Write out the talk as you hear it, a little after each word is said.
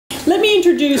let me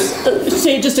introduce,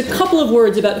 say just a couple of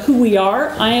words about who we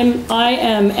are. I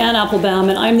am Anne Applebaum,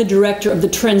 and I'm the director of the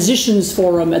Transitions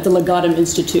Forum at the Legatum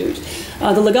Institute.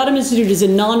 The Legatum Institute is a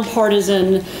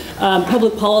nonpartisan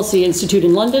public policy institute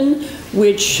in London,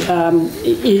 which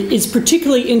is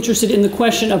particularly interested in the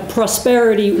question of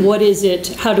prosperity. What is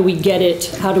it? How do we get it?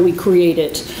 How do we create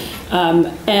it?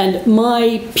 And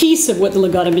my piece of what the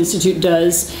Legatum Institute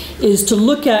does is to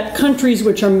look at countries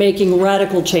which are making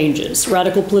radical changes,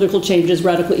 radical political changes,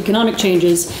 radical economic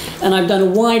changes, and I've done a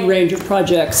wide range of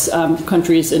projects,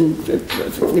 countries in,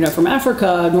 from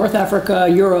Africa, North Africa,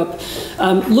 Europe,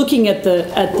 looking at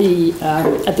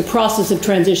the process of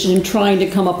transition and trying to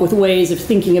come up with ways of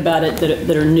thinking about it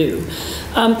that are new.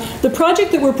 The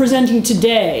project that we're presenting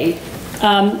today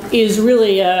is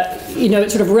really,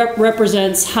 it sort of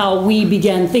represents how we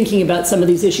began thinking about some of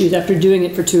these issues after doing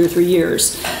it for 2 or 3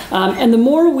 years. And the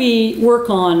more we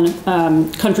work on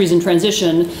countries in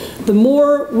transition, the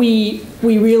more we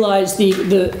realize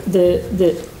that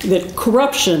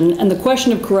corruption and the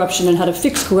question of corruption and how to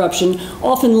fix corruption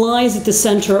often lies at the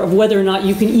center of whether or not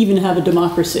you can even have a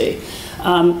democracy.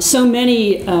 So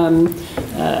many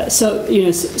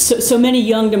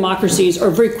young democracies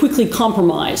are very quickly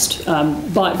compromised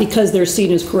because they're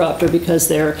seen as corrupt or because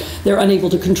they're unable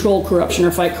to control corruption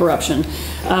or fight corruption.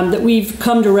 That we've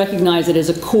come to recognize it as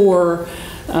a core,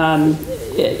 as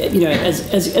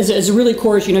a really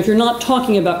core issue. If you're not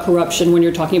talking about corruption when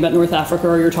you're talking about North Africa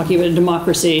or you're talking about a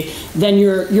democracy, then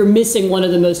you're missing one of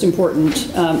the most important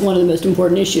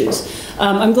issues.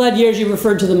 I'm glad Jerzy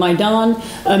referred to the Maidan.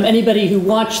 Anybody who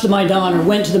watched the Maidan or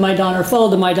went to the Maidan or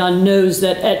followed the Maidan knows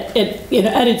that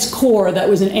at its core that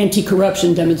was an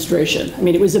anti-corruption demonstration. I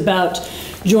mean, it was about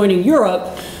joining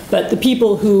Europe. But the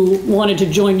people who wanted to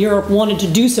join Europe wanted to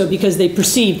do so because they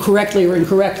perceived, correctly or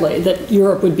incorrectly, that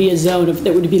Europe would be a zone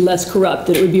that would be less corrupt,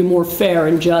 that it would be a more fair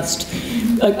and just,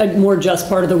 a more just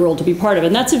part of the world to be part of.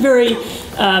 And that's a very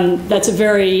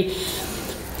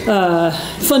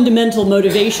fundamental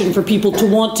motivation for people to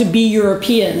want to be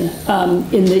European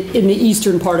in the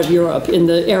eastern part of Europe, in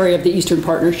the area of the Eastern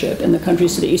Partnership, in the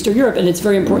countries to the east of Europe. And it's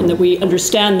very important that we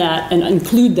understand that and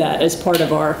include that as part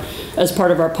of our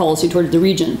policy towards the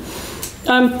region.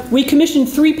 We commissioned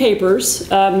 3 papers,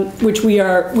 which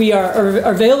are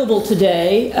available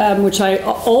today,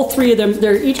 all 3 of them,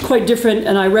 they're each quite different,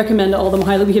 and I recommend all of them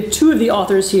highly. We have 2 of the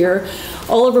authors here.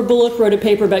 Oliver Bullough wrote a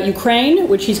paper about Ukraine,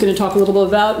 which he's going to talk a little bit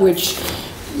about, which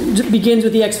begins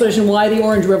with the explanation why the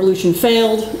Orange Revolution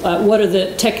failed, what are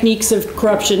the techniques of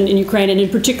corruption in Ukraine, and in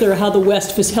particular how the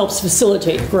West helps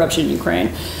facilitate corruption in Ukraine.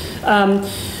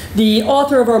 The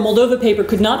author of our Moldova paper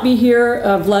could not be here,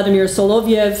 Vladimir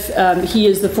Solovyev. He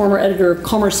is the former editor of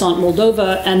Kommersant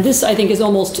Moldova, and this, I think, is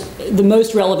almost the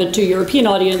most relevant to a European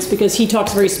audience because he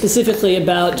talks very specifically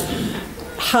about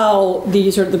how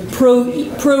the sort of the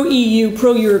pro-EU,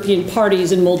 pro-European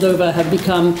parties in Moldova have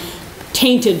become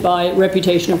tainted by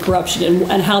reputation of corruption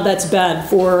and how that's bad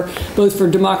both for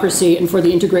democracy and for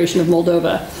the integration of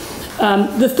Moldova.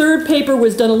 The third paper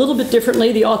was done a little bit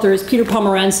differently. The author is Peter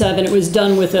Pomerantsev, and it was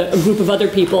done with a group of other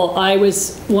people. I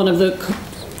was one of the,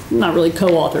 not really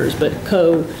co-authors, but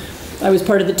I was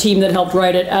part of the team that helped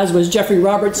write it, as was Jeffrey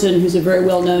Robertson, who's a very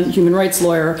well-known human rights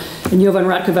lawyer, and Jovan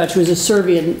Ratkovac, who is a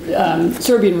Serbian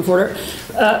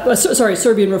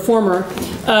reformer.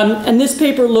 And this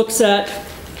paper looked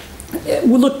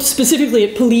specifically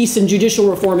at police and judicial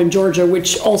reform in Georgia,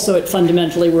 which also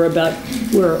fundamentally were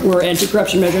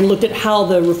anti-corruption measures, and looked at how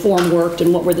the reform worked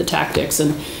and what were the tactics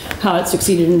and how it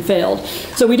succeeded and failed.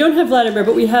 So we don't have Vladimir,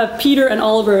 but we have Peter and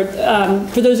Oliver.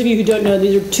 For those of you who don't know,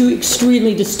 these are 2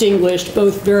 extremely distinguished,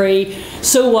 both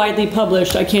so widely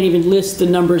published, I can't even list the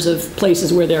numbers of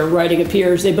places where their writing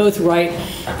appears. They both write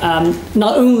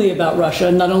not only about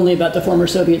Russia, not only about the former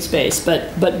Soviet space,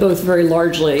 but both very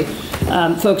largely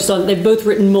focused on, they've both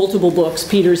written multiple books.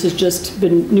 Peter's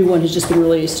new one has just been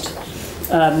released.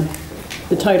 The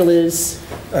title is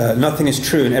Nothing is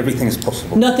True and Everything is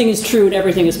Possible. Nothing is True and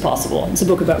Everything is Possible. It's a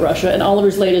book about Russia. And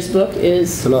Oliver's latest book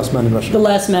is The Last Man in Russia. The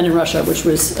Last Man in Russia, which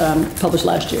was published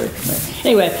last year. Right.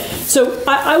 Anyway, so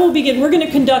I will begin. We're going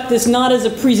to conduct this not as a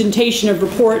presentation of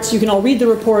reports. You can all read the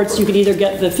reports. You can either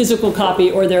get the physical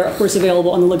copy or they're, of course,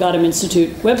 available on the Legatum Institute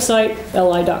website,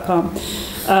 li.com.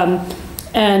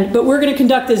 But we're going to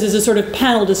conduct this as a sort of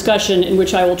panel discussion in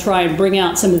which I will try and bring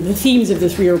out some of the themes of the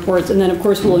 3 reports, and then of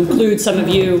course we'll include some of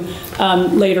you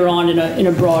later on in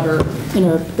a broader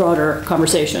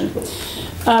conversation.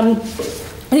 I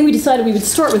think we decided we would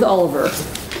start with Oliver,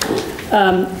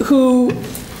 who,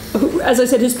 as I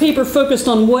said, his paper focused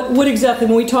on what exactly,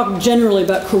 when we talk generally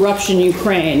about corruption in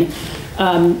Ukraine,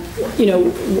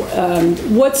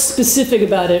 What's specific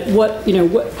about it?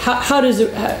 How does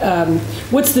it?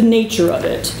 What's the nature of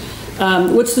it?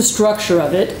 What's the structure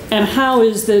of it? And how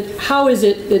is it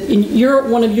that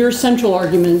one of your central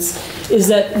arguments is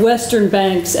that Western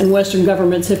banks and Western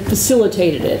governments have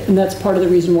facilitated it, and that's part of the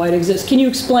reason why it exists. Can you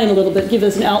explain a little bit? Give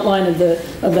us an outline of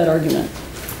that argument.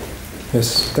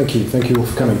 Yes, thank you. Thank you all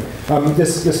for coming.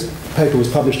 This paper was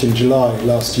published in July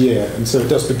last year, and so it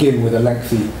does begin with a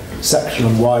lengthy section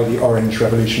on why the Orange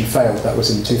Revolution failed. That was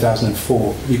in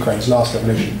 2004, Ukraine's last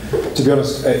revolution. To be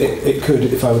honest, it could,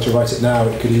 if I were to write it now,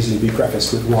 it could easily be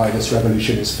prefaced with why this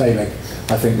revolution is failing.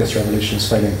 I think this revolution is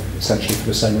failing essentially for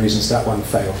the same reasons that one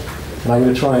failed. And I'm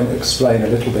going to try and explain a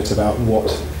little bit about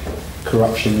what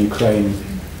corruption in Ukraine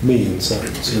means. So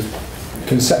sort of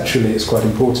conceptually, it's quite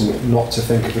important not to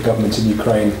think of the government in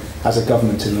Ukraine as a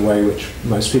government in the way which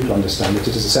most people understand it.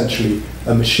 It is essentially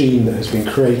a machine that has been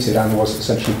created and was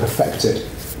essentially perfected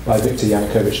by Viktor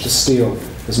Yanukovych to steal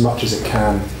as much as it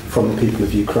can from the people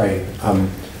of Ukraine.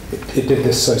 It did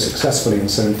this so successfully and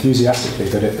so enthusiastically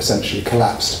that it essentially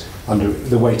collapsed under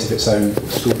the weight of its own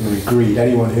extraordinary greed.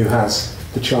 Anyone who has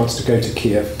the chance to go to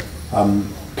Kiev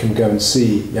can go and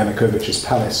see Yanukovych's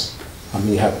palace.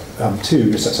 You have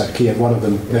two just outside Kiev. One of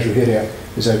them, Moderator,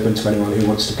 is open to anyone who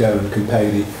wants to go and can pay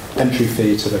the entry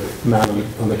fee to the man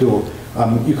on the door.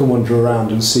 You can wander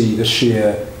around and see the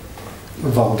sheer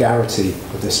vulgarity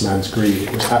of this man's greed.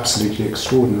 It was absolutely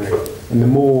extraordinary. And the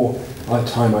more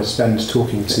time I spend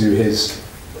talking to his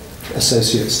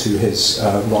associates, to his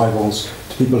rivals,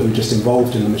 to people who are just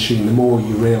involved in the machine, the more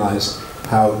you realise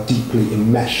how deeply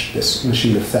enmeshed this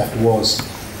machine of theft was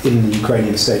in the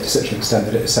Ukrainian state, to such an extent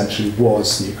that it essentially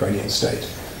was the Ukrainian state.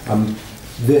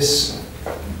 This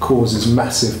causes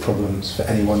massive problems for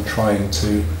anyone trying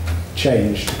to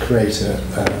change, to create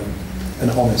an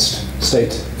honest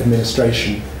state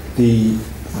administration. The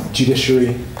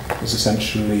judiciary is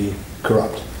essentially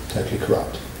corrupt, totally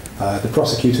corrupt. The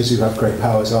prosecutors, who have great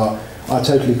powers, are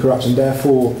totally corrupt and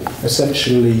therefore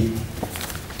essentially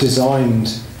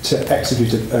designed to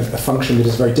execute a function that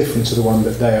is very different to the one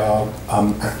that they are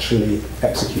actually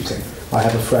executing. I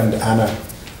have a friend, Anna,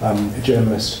 a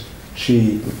journalist.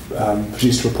 She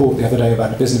produced a report the other day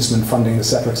about a businessman funding the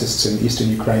separatists in eastern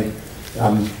Ukraine.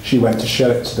 She went to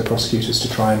show it to the prosecutors to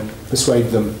try and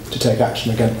persuade them to take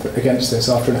action against this.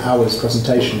 After an hour's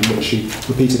presentation in which she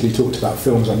repeatedly talked about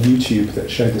films on YouTube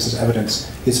that showed this as evidence,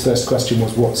 his first question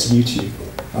was, what's YouTube?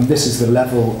 This is the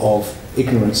level of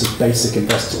ignorance of basic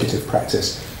investigative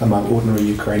practice among ordinary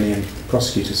Ukrainian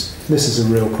prosecutors. This is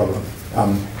a real problem.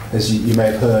 As you may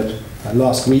have heard,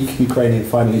 last week Ukraine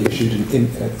finally issued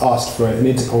asked for an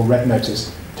Interpol red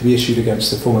notice to be issued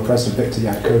against the former president Viktor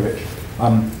Yanukovych.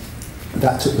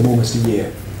 That took them almost a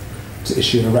year to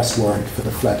issue an arrest warrant for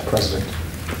the fled president.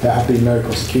 There have been no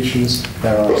prosecutions.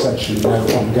 There are essentially no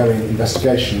ongoing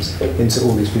investigations into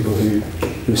all these people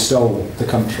who stole the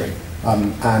country.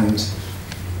 And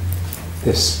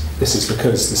this is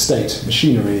because the state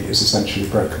machinery is essentially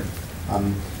broken.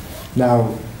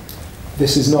 Now,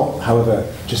 this is not,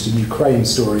 however, just a Ukraine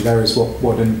story. There is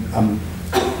what a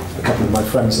couple of my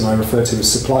friends and I refer to as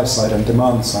supply side and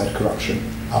demand side corruption.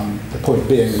 The point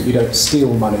being that you don't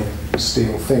steal money, you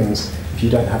steal things if you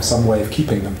don't have some way of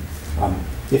keeping them.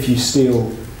 If you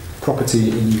steal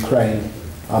property in Ukraine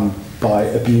by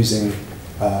abusing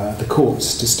the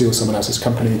courts to steal someone else's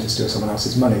company, to steal someone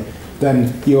else's money,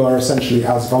 then you are essentially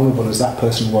as vulnerable as that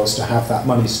person was to have that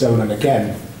money stolen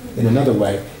again in another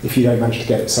way if you don't manage to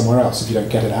get it somewhere else, if you don't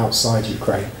get it outside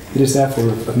Ukraine. It is therefore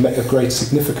of great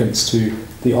significance to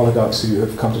the oligarchs who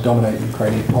have come to dominate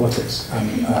Ukrainian politics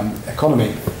and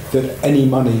economy that any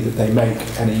money that they make,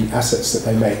 any assets that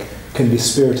they make, can be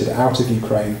spirited out of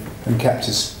Ukraine and kept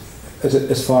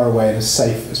as far away and as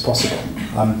safe as possible.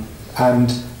 And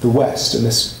the West, and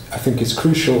this I think is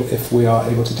crucial if we are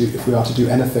to do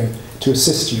anything to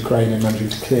assist Ukraine in managing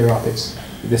to clear up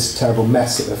this terrible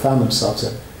mess that they found themselves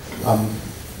in.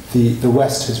 The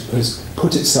West has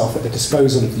put itself at the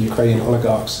disposal of the Ukrainian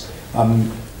oligarchs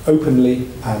openly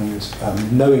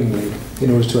and knowingly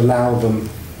in order to allow them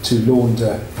to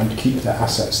launder and keep their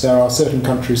assets. There are certain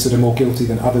countries that are more guilty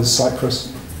than others.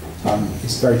 Cyprus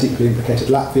is very deeply implicated.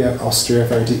 Latvia, Austria,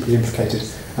 very deeply implicated.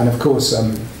 And of course,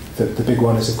 the big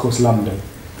one is of course London.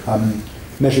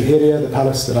 Moderator, the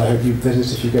palace that I hope you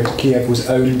visit if you go to Kiev, was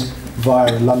owned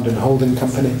via a London holding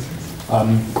company.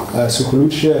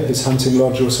 Sukulucha, his hunting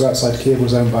lodge also outside Kiev,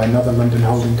 was owned by another London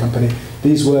holding company.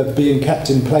 These were being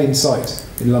kept in plain sight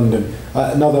in London.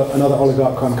 Another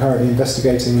oligarch I'm currently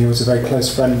investigating, who was a very close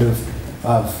friend of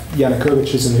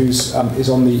Yanukovych's and who is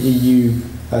on the EU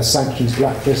sanctions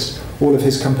blacklist, All of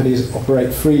his companies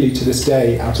operate freely to this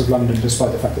day out of London,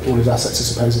 despite the fact that all his assets are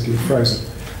supposedly frozen.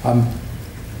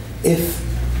 If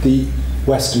the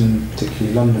Western,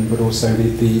 particularly London, but also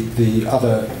the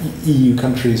other EU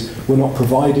countries were not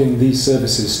providing these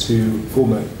services to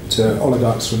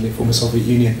oligarchs from the former Soviet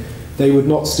Union, they would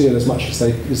not steal as much as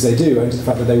they do, owing to the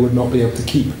fact that they would not be able to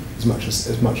keep as much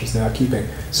as they are keeping.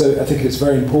 So I think it's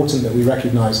very important that we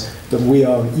recognise that we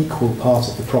are an equal part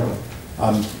of the problem.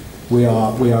 We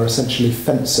are essentially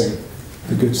fencing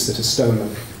the goods that are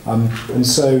stolen. And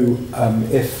so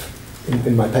if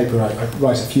in my paper I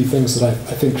write a few things that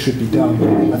I think should be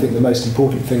done, I think the most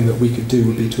important thing that we could do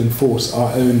would be to enforce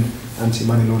our own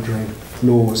anti-money laundering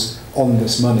laws on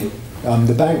this money.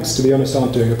 The banks, to be honest,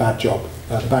 aren't doing a bad job.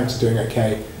 The banks are doing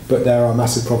okay, but there are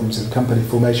massive problems in company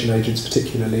formation agents,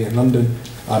 particularly in London.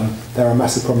 There are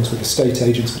massive problems with estate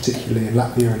agents, particularly in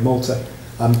Latvia and Malta.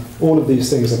 All of these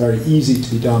things are very easy to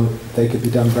be done. They could be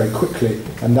done very quickly,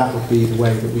 and that would be the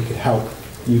way that we could help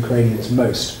Ukrainians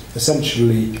most.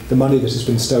 Essentially, the money that has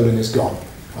been stolen is gone.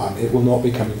 It will not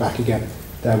be coming back again.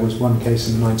 There was one case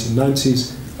in the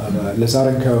 1990s of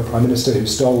Lazarenko, a prime minister, who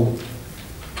stole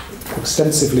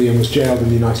extensively and was jailed in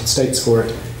the United States for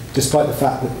it. Despite the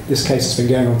fact that this case has been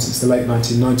going on since the late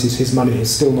 1990s, his money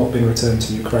has still not been returned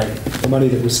to Ukraine. The money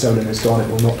that was stolen is gone, it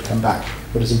will not come back.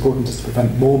 What is important is to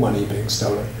prevent more money being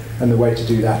stolen, and the way to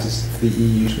do that is for the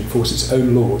EU to enforce its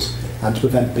own laws and to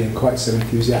prevent being quite so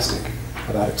enthusiastic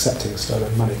about accepting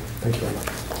stolen money. Thank you very much.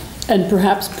 And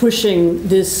perhaps pushing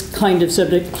this kind of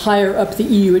subject higher up the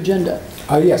EU agenda.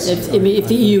 Yes. If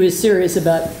the EU is serious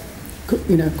about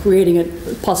creating a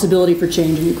possibility for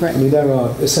change in Ukraine. I mean, there are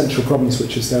essential problems,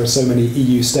 which is there are so many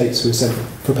EU states who are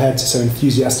prepared to so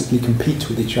enthusiastically compete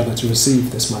with each other to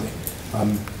receive this money.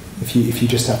 If you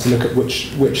just have to look at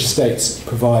which states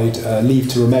provide leave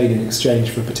to remain in exchange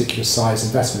for a particular size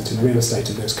investment in real estate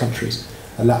in those countries,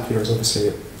 Latvia is obviously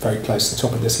very close to the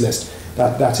top of this list.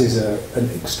 That is an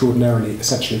extraordinarily,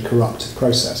 essentially corrupt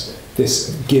process. This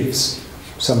gives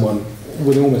someone,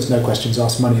 with almost no questions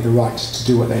asked, money the right to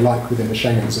do what they like within the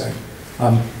Schengen zone.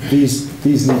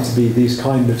 These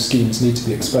kind of schemes need to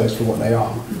be exposed for what they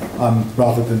are,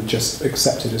 rather than just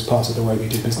accepted as part of the way we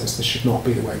do business. This should not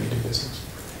be the way we do business.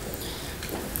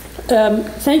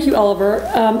 Thank you, Oliver.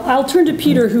 I'll turn to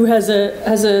Peter, who has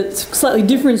a slightly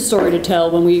different story to tell.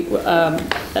 When we,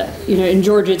 in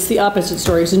Georgia, it's the opposite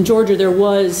story. So in Georgia, there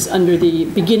was,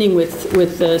 beginning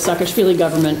with the Saakashvili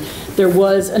government, there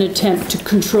was an attempt to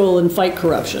control and fight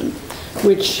corruption,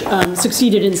 which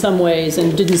succeeded in some ways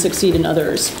and didn't succeed in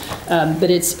others. But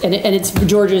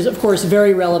Georgia is, of course,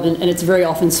 very relevant, and it's very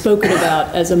often spoken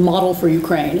about as a model for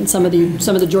Ukraine. And some of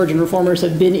the Georgian reformers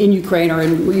have been in Ukraine or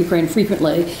in Ukraine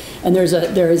frequently, and there's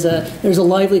a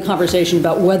lively conversation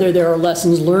about whether there are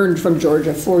lessons learned from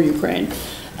Georgia for Ukraine.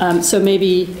 So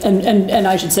maybe, and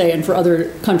I should say, and for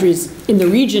other countries in the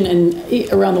region and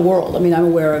around the world. I mean, I'm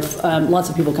aware of lots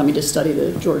of people coming to study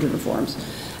the Georgian reforms.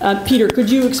 Peter, could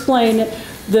you explain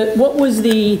what was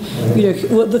the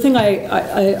thing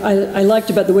I liked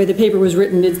about the way the paper was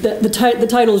written is that the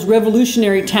title is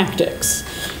Revolutionary Tactics.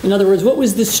 In other words, what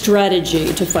was the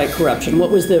strategy to fight corruption?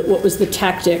 What was the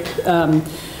tactic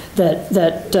that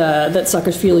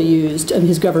Saakashvili used and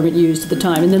his government used at the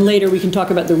time? And then later we can talk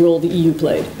about the role the EU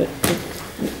played.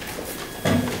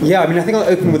 Yeah, I mean, I think I'll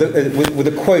open with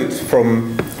a quote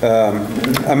from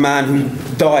a man who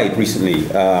died recently,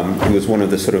 who was one of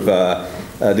the sort of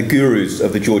the gurus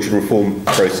of the Georgian reform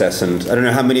process. And I don't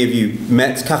know how many of you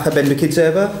met Kacha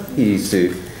Ben-Mekidze. He used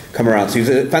to come around. So he was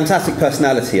a fantastic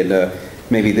personality and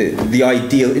maybe the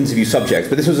ideal interview subject.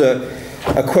 But this was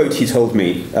a quote he told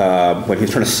me when he was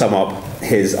trying to sum up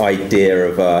his idea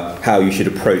of how you should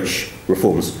approach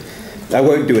reforms. I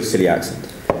won't do a silly accent.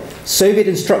 Soviet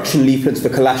instruction leaflets for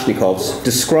Kalashnikovs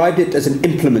described it as an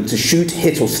implement to shoot,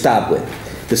 hit or stab with.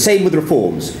 The same with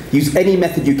reforms. Use any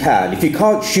method you can. If you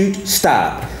can't shoot,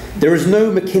 stab. There is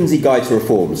no McKinsey guide to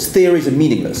reforms. Theories are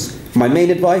meaningless. My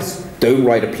main advice, don't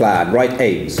write a plan, write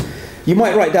aims. You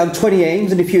might write down 20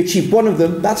 aims, and if you achieve one of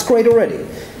them, that's great already.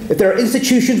 If there are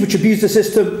institutions which abuse the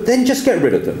system, then just get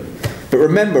rid of them. But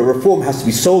remember, reform has to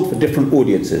be sold for different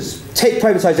audiences. Take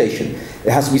privatization.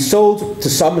 It has to be sold to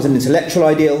some as an intellectual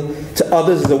ideal, to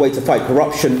others as a way to fight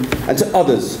corruption, and to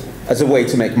others as a way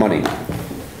to make money.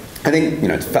 I think,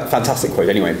 it's a fantastic quote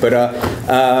anyway, but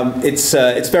it's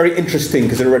very interesting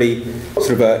because it already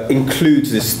sort of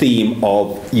includes this theme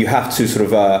of you have to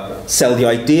sort of sell the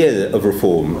idea of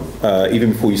reform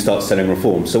even before you start selling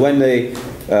reform. So when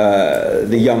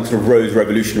the young sort of Rose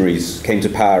revolutionaries came to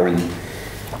power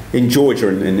in Georgia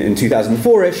in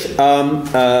 2004-ish,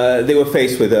 they were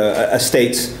faced with a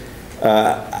state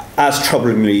as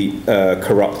troublingly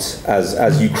corrupt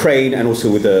as Ukraine, and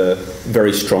also with a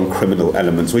very strong criminal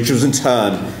elements, which was in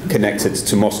turn connected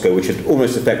to Moscow, which had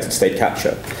almost affected state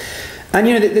capture. And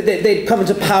they'd come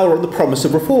into power on the promise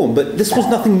of reform, but this was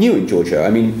nothing new in Georgia. I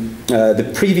mean,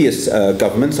 the previous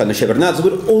governments under Shevardnadze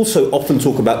would also often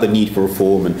talk about the need for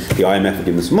reform, and the IMF would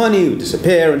give them some money, would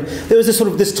disappear, and there was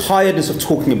this tiredness of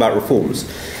talking about reforms.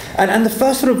 And the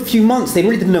first sort of few months, they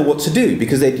really didn't know what to do,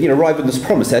 because they'd arrived with this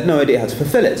promise, they had no idea how to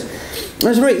fulfill it. And it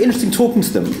was very interesting talking to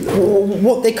them.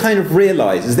 What they kind of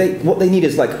realised is what they need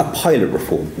is like a pilot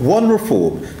reform. One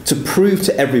reform to prove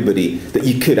to everybody that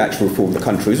you could actually reform the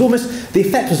country. It was almost, the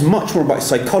effect was much more about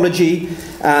psychology,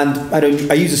 and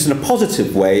I use this in a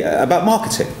positive way, about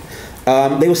marketing.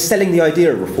 They were selling the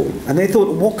idea of reform, and they thought,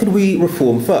 what could we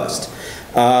reform first?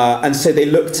 And so they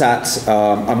looked at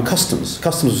customs.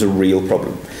 Customs was a real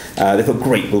problem. They thought,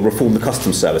 great, we'll reform the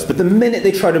customs service. But the minute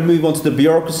they tried to move on to the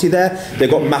bureaucracy there, they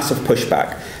got massive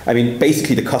pushback. I mean,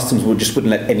 basically the customs just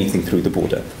wouldn't let anything through the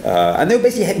border. And they were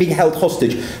basically being held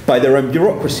hostage by their own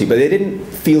bureaucracy, but they didn't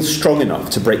feel strong enough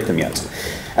to break them yet.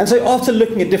 And so after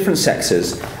looking at different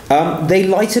sectors, they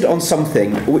lighted on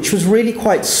something which was really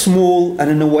quite small and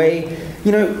in a way,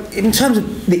 in terms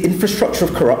of the infrastructure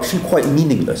of corruption, quite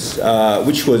meaningless,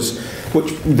 which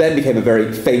then became a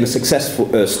very famous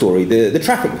successful story, the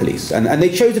traffic police. And they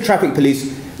chose the traffic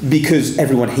police because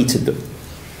everyone hated them.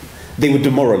 They were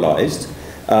demoralised.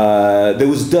 There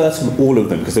was dirt on all of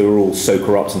them because they were all so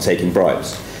corrupt and taking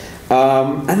bribes.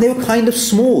 And they were kind of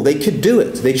small. They could do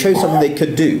it. They chose something they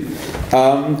could do.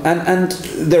 And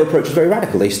their approach was very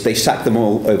radical. They sacked them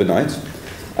all overnight.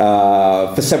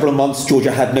 For several months,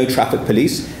 Georgia had no traffic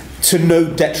police, to no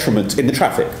detriment in the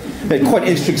traffic. Quite an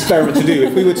interesting experiment to do.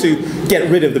 If we were to get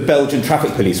rid of the Belgian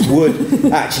traffic police,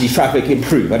 would actually traffic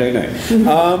improve? I don't know.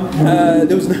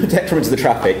 There was no detriment to the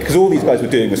traffic, because all these guys were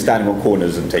doing was standing on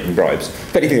corners and taking bribes.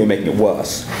 If anything, they were making it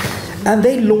worse. And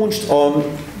they launched on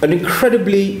an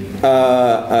incredibly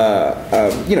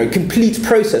complete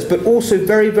process, but also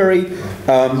very, very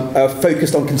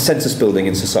focused on consensus building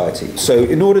in society. So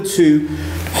in order to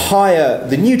hire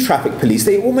the new traffic police,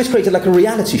 they almost created like a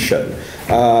reality show.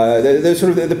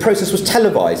 The process was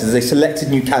televised as they selected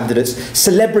new candidates.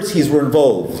 Celebrities were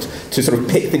involved to sort of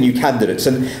pick the new candidates,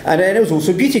 and it was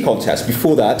also a beauty contest.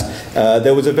 Before that,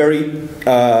 there was a very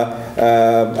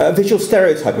a visual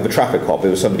stereotype of a traffic cop. It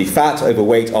was somebody fat,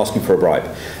 overweight, asking for a bribe.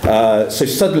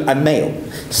 And male.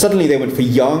 Suddenly they went for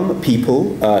young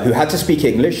people who had to speak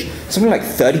English. Something like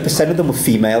 30% of them were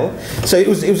female. So it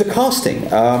was a casting.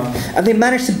 And they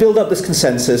managed to build up this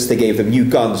consensus. They gave them new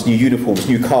guns, new uniforms,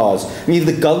 new cars. I mean,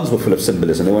 even the guns were full of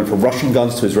symbolism. They went from Russian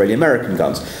guns to Israeli-American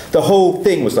guns. The whole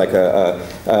thing was like a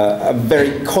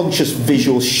very conscious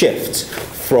visual shift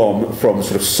from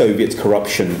sort of Soviet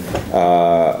corruption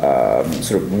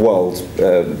sort of world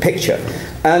picture.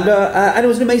 And it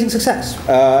was an amazing success.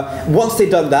 Once they'd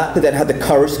done that, they then had the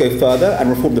courage to go further and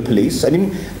reform the police. I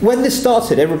mean, when this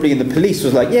started, everybody in the police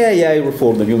was like, yeah,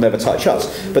 reform them, you'll never touch us.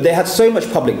 But they had so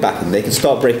much public backing, they could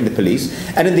start breaking the police,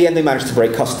 and in the end they managed to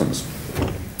break customs.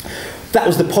 That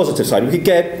was the positive side. We could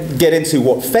get into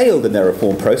what failed in their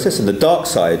reform process and the dark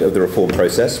side of the reform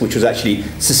process, which was actually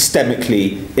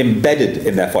systemically embedded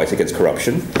in their fight against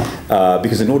corruption.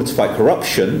 Because in order to fight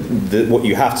corruption, what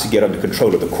you have to get under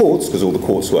control of the courts, because all the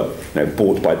courts were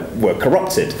were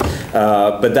corrupted.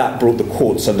 But that brought the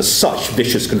courts under such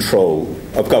vicious control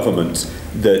of government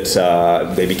that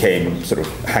they became sort of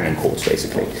hanging courts,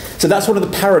 basically. So that's one of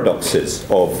the paradoxes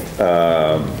of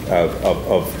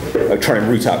trying to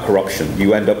root out corruption.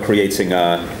 You end up creating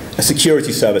a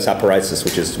security service apparatus,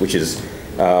 which is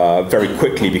very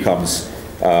quickly becomes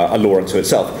a law unto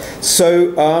itself.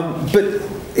 So, but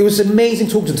it was amazing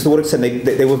talking to them, to what extent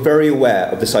they were very aware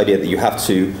of this idea that you have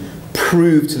to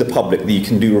prove to the public that you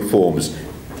can do reforms,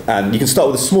 and you can start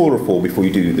with a small reform before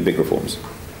you do the big reforms.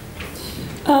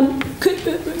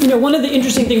 One of the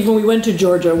interesting things when we went to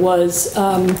Georgia was,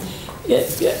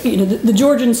 the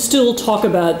Georgians still talk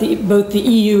about both the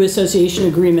EU association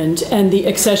agreement and the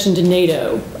accession to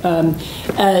NATO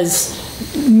as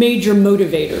major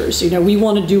motivators. We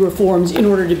want to do reforms in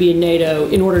order to be in NATO,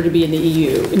 in order to be in the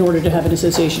EU, in order to have an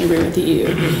association agreement with the EU.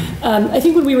 I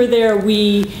think when we were there,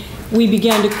 we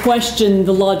began to question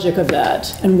the logic of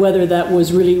that and whether that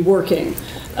was really working,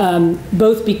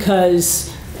 both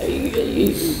because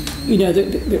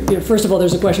first of all,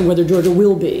 there's a question whether Georgia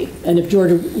will be, and if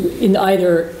Georgia in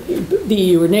either the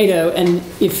EU or NATO, and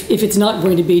if it's not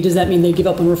going to be, does that mean they give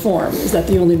up on reform? Is that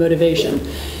the only motivation?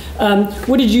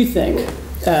 What did you think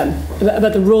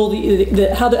about the role,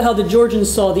 how the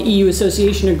Georgians saw the EU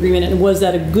association agreement, and was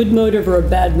that a good motive or a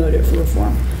bad motive for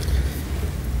reform?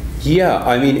 Yeah,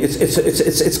 I mean,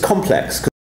 it's complex.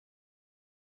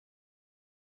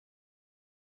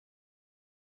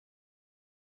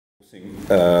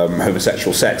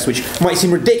 Homosexual sex, which might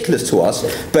seem ridiculous to us,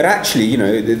 but actually, you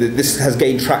know, this has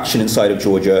gained traction inside of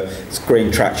Georgia, it's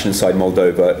gained traction inside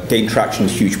Moldova, gained traction in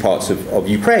huge parts of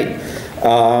Ukraine.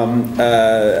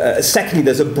 Secondly,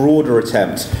 there's a broader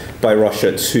attempt by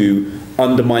Russia to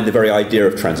undermine the very idea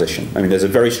of transition. I mean, there's a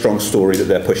very strong story that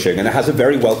they're pushing, and it has a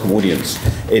very welcome audience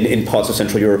in parts of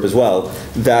Central Europe as well,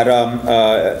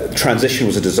 that transition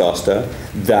was a disaster,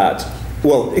 that,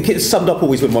 well, it's summed up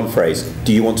always with one phrase: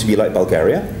 do you want to be like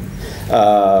Bulgaria?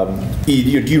 Do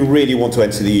you really want to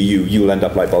enter the EU? You will end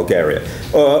up like Bulgaria.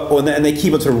 And they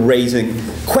keep on sort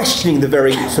of questioning the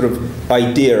very sort of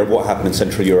idea of what happened in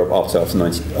Central Europe after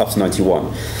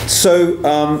 91. So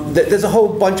there's a whole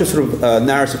bunch of sort of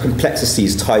narrative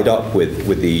complexities tied up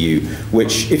with the EU,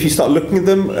 which, if you start looking at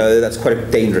them, that's quite a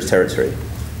dangerous territory.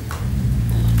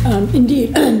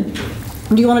 Indeed.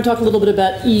 Do you want to talk a little bit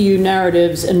about EU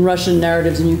narratives and Russian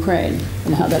narratives in Ukraine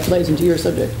and how that plays into your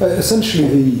subject?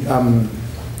 Essentially,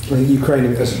 Ukraine,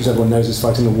 as everyone knows, is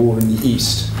fighting a war in the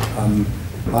east.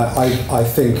 I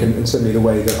think, and certainly the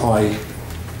way that I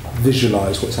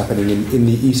visualise what's happening in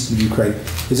the east of Ukraine,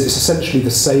 is it's essentially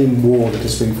the same war that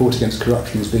is being fought against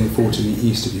corruption is being fought in the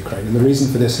east of Ukraine. And the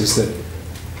reason for this is that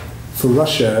for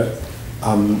Russia,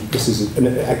 this is an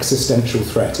existential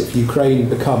threat. If Ukraine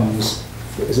becomes,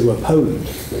 as it were, Poland,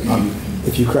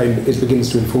 if Ukraine begins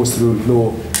to enforce the rule of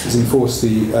law, enforce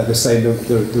the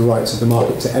rights of the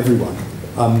market to everyone,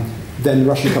 then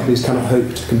Russian companies cannot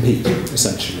hope to compete,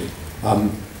 essentially.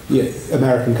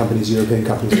 American companies, European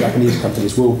companies, Japanese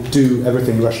companies will do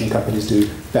everything Russian companies do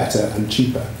better and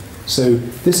cheaper. So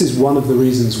this is one of the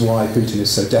reasons why Putin is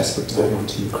so desperate to hold on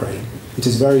to Ukraine. It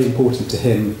is very important to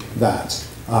him that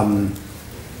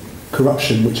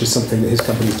corruption, which is something that his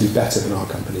companies do better than our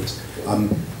companies,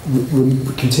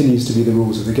 continues to be the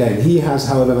rules of the game. He has,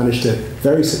 however, managed to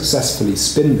very successfully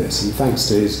spin this, and thanks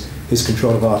to his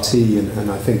control of RT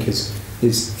and I think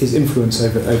his influence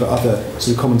over other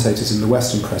sort of commentators in the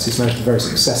Western press, he's managed to very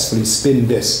successfully spin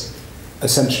this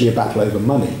essentially a battle over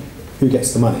money. Who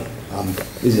gets the money?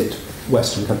 Is it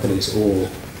Western companies or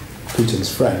Putin's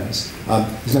friends?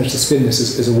 He's managed to spin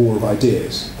this as a war of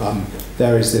ideas.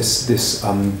 There is this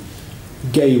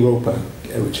gay ropa,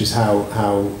 which is how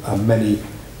many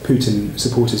Putin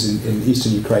supporters in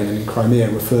eastern Ukraine and in Crimea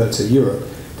refer to Europe.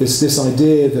 This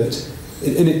idea that,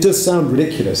 and it does sound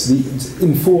ridiculous, the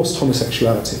enforced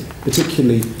homosexuality,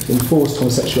 particularly enforced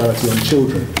homosexuality on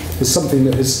children, is something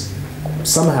that has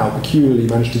somehow peculiarly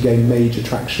managed to gain major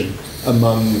traction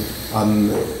among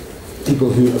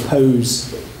people who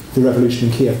oppose the revolution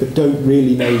in Kiev but don't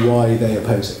really know why they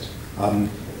oppose it.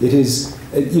 It is,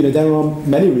 there are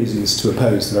many reasons to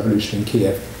oppose the revolution in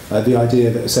Kiev. The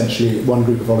idea that essentially one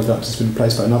group of oligarchs has been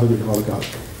replaced by another group of oligarchs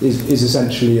is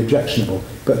essentially objectionable.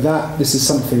 But this is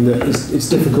something that it's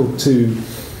difficult to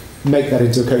make that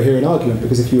into a coherent argument,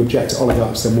 because if you object to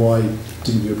oligarchs, then why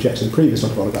didn't you object to the previous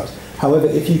lot of oligarchs? However,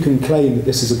 if you can claim that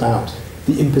this is about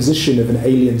the imposition of an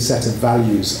alien set of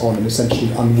values on an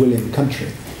essentially unwilling country,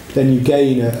 then you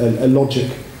gain a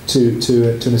logic to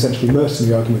an essentially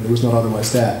mercenary argument that was not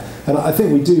otherwise there. And I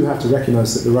think we do have to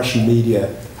recognise that the Russian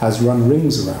media has run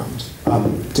rings around,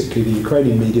 particularly the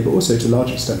Ukrainian media, but also to a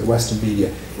large extent the Western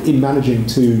media, in managing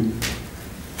to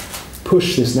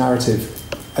push this narrative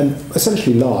and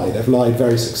essentially lie. They've lied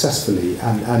very successfully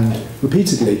and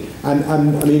repeatedly. And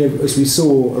I mean, as we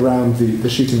saw around the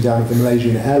shooting down of the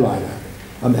Malaysian airliner,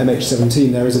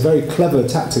 MH17, there is a very clever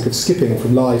tactic of skipping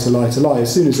from lie to lie to lie.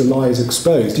 As soon as a lie is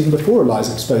exposed, even before a lie is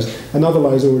exposed, another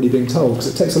lie is already being told, because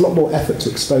it takes a lot more effort to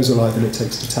expose a lie than it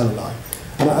takes to tell a lie.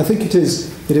 And I think it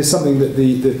is something that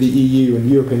the EU and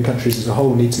European countries as a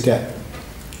whole need to get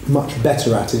much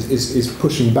better at, is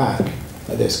pushing back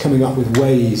at this, coming up with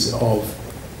ways of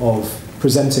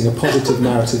presenting a positive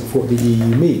narrative of what the EU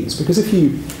means. Because if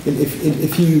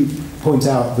you point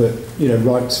out that human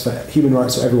rights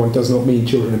for everyone does not mean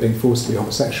children are being forced to be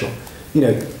homosexual,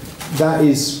 that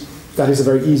is a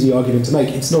very easy argument to make.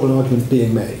 It's not an argument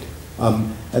being made,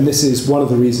 and this is one of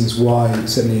the reasons why,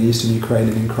 certainly in eastern Ukraine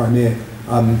and in Crimea,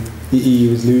 the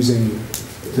EU is losing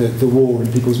the war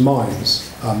in people's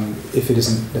minds, if it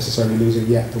isn't necessarily losing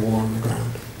yet the war on the ground.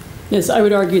 Yes, I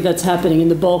would argue that's happening in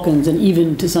the Balkans and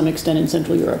even to some extent in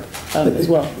Central Europe as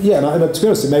well. Yeah, and to be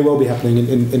honest, it may well be happening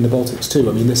in the Baltics too.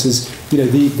 I mean, this is,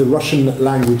 the Russian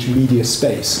language media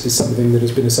space is something that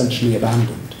has been essentially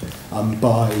abandoned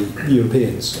by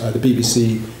Europeans. The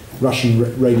BBC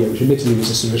Russian radio, which admittedly was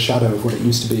a sort of a shadow of what it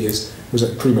used to be, is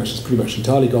pretty much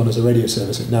entirely gone as a radio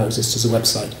service. It now exists as a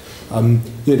website.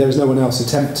 There is no one else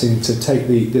attempting to take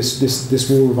this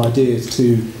war of ideas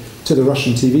to the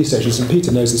Russian TV stations, and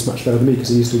Peter knows this much better than me because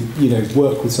he used to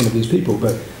work with some of these people.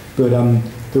 But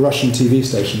the Russian TV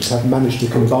stations have managed to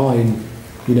combine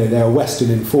their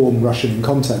Western-informed Russian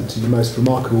content in the most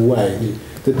remarkable way.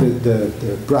 The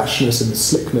brashness and the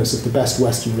slickness of the best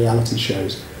Western reality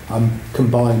shows,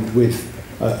 combined with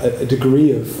a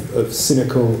degree of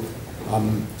cynical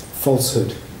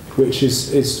falsehood, which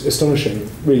is astonishing.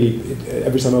 Really,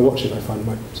 every time I watch it, I find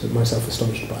myself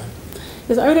astonished by it.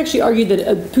 Yes, I would actually argue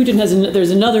that Putin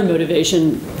there's another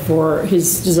motivation for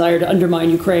his desire to undermine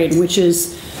Ukraine, which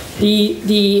is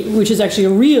which is actually a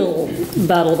real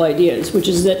battle of ideas, which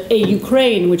is that a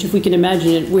Ukraine, which, if we can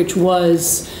imagine it, which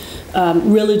was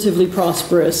relatively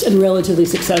prosperous and relatively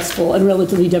successful and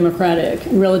relatively democratic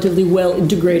and relatively well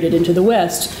integrated into the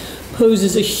West,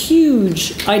 poses a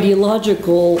huge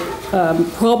ideological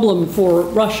problem for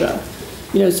Russia.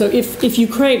 So if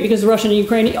Ukraine, because Russia and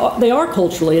Ukraine, they are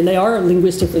culturally and they are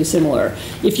linguistically similar.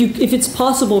 If it's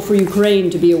possible for Ukraine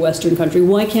to be a Western country,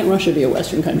 why can't Russia be a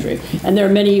Western country? And there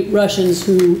are many Russians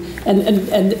who,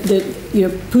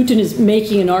 Putin is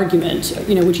making an argument,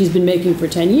 which he's been making for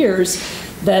 10 years,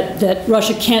 that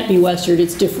Russia can't be Western,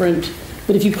 it's different.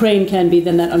 But if Ukraine can be,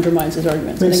 then that undermines his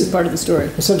argument. So I think it's part of the story.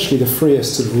 Essentially, the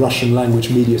freest sort of Russian language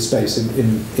media space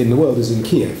in the world is in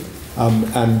Kiev.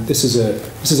 And this is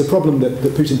a problem that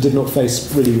Putin did not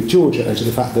face really with Georgia, due to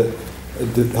the fact that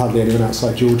hardly anyone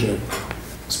outside Georgia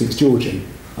speaks Georgian.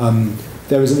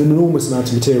 There is an enormous amount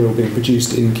of material being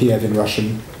produced in Kiev in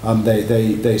Russian.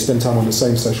 They spend time on the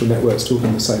same social networks,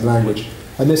 talking the same language,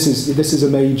 and this is a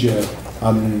major.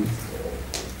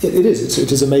 It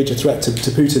is a major threat to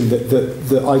Putin that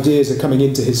the ideas are coming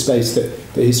into his space that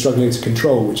he's struggling to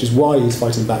control, which is why he's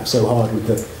fighting back so hard with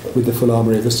the full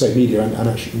armoury of the state media and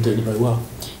actually doing it very well.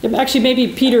 Yeah, actually, maybe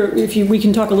Peter, we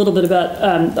can talk a little bit about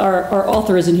our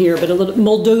author isn't here, but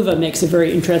Moldova makes a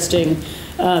very interesting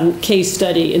case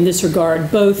study in this regard,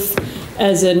 both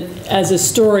as a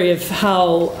story of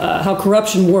how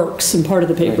corruption works, and part of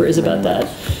the paper is about that,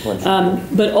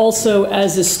 but also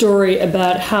as a story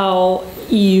about how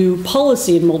EU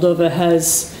policy in Moldova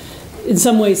has in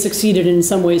some ways succeeded and in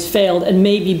some ways failed, and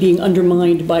maybe being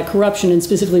undermined by corruption, and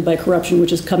specifically by corruption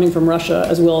which is coming from Russia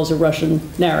as well as a Russian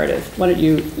narrative. Why don't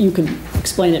you can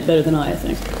explain it better than I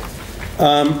think.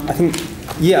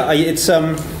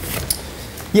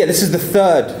 This is the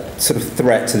third sort of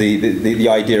threat to the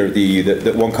idea of the EU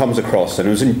that one comes across, and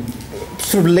it was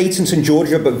sort of latent in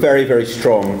Georgia, but very, very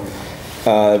strong.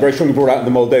 Very strongly brought out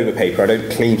in the Moldova paper. I don't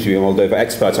claim to be a Moldova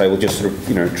expert. I will just sort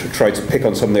of try to pick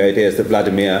on some of the ideas that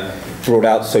Vladimir brought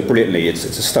out so brilliantly. It's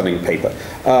a stunning paper.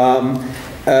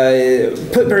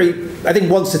 I think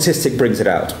one statistic brings it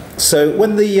out. So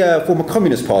when the former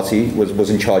Communist Party was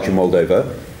in charge in Moldova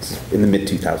in the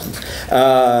mid-2000s,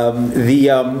 the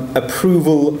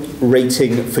approval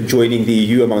rating for joining the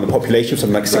EU among the population,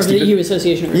 something like 60%. Or the EU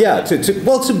association. Yeah,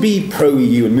 to be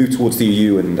pro-EU and move towards the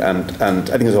EU, and I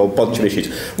think there's a whole bunch of issues,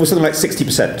 was something like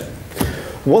 60%.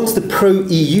 Once the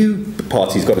pro-EU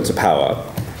parties got into power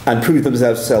and proved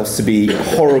themselves to be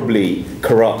horribly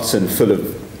corrupt and full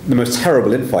of the most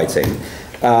terrible infighting,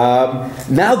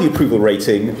 now the approval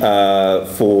rating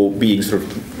for being sort of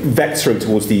vectoring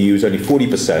towards the EU is only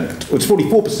 40%, or it's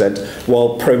 44%,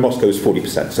 while pro-Moscow is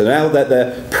 40%. So now that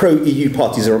the pro-EU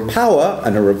parties are in power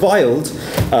and are reviled,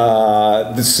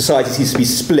 the society seems to be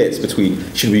split between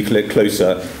should we be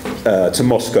closer to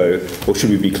Moscow or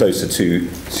should we be closer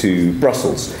to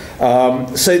Brussels.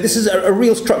 So this is a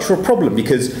real structural problem,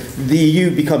 because the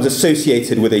EU becomes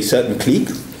associated with a certain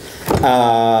clique.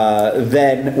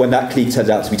 Then, when that clique turns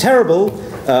out to be terrible,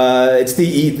 it's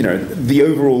the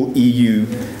overall EU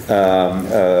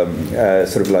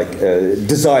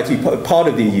desire to be part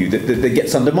of the EU that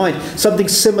gets undermined. Something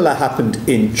similar happened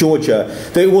in Georgia,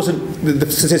 though it wasn't. The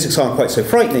statistics aren't quite so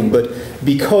frightening, but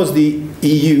because the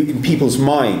EU in people's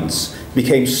minds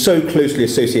became so closely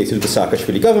associated with the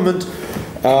Saakashvili government,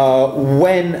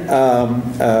 when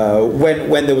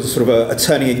there was sort of a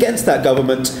turning against that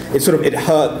government, it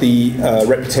hurt the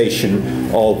reputation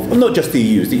of not just the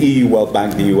EU, World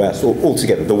Bank, the US, or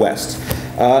altogether the West.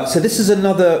 So this is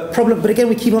another problem. But again,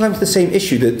 we keep on having the same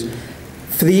issue that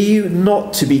for the EU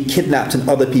not to be kidnapped in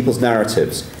other people's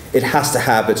narratives, it has to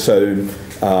have its own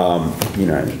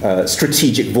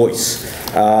strategic voice,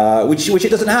 which it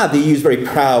doesn't have. The EU is very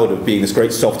proud of being this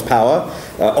great soft power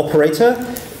operator.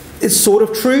 It's sort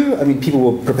of true. I mean, people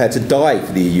were prepared to die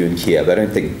for the EU in Kiev. I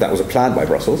don't think that was a plan by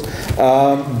Brussels.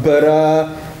 But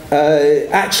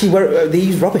actually, they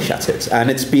use rubbish at it, and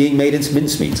it's being made into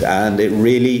mincemeat. And it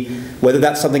really, whether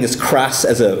that's something as crass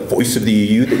as a voice of the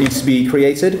EU that needs to be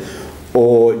created,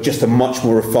 or just a much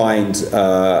more refined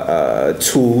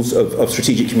tools of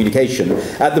strategic communication.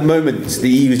 At the moment, the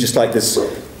EU is just like this,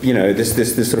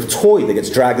 this sort of toy that gets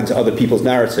dragged into other people's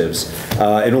narratives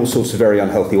in all sorts of very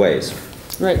unhealthy ways.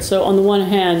 Right, so on the one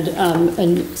hand,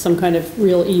 and some kind of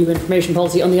real EU information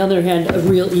policy, on the other hand, a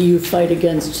real EU fight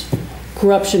against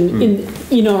corruption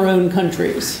in our own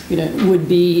countries, would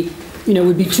be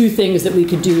two things that we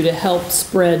could do to help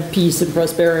spread peace and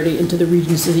prosperity into the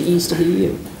regions to the east of the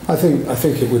EU. I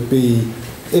think it would be,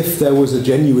 if there was a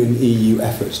genuine EU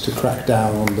effort to crack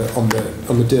down on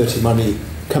the dirty money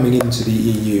coming into the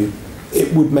EU,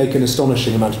 it would make an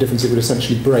astonishing amount of difference. It would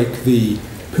essentially break the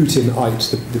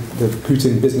Putinite, the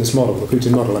Putin business model, the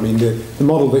Putin model. I mean, the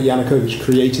model that Yanukovych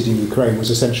created in Ukraine was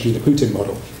essentially the Putin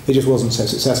model. It just wasn't so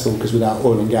successful because without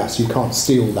oil and gas you can't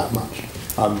steal that much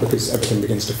because everything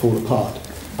begins to fall apart.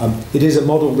 It is a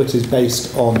model that is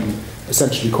based on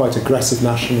essentially quite aggressive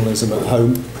nationalism at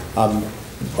home.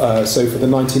 So for the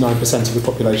 99% of the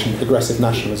population, aggressive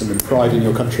nationalism and pride in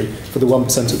your country. For the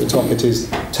 1% at the top, it is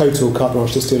total carte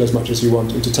blanche to steal as much as you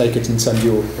want and to take it and send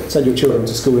your children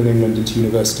to school in England and to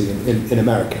university in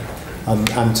America,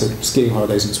 and to skiing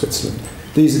holidays in Switzerland.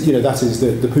 That is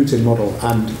the Putin model,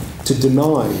 and to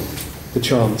deny the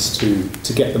chance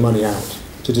to get the money out,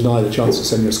 to deny the chance to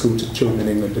send your school to children in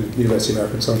England and University of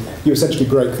America and so on, you essentially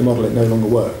break the model. It no longer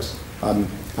works.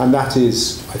 And that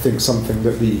is, I think, something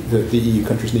that the EU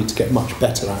countries need to get much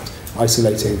better at,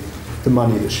 isolating the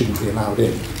money that shouldn't be allowed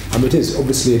in. It is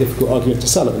obviously a difficult argument to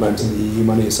sell at the moment, and the EU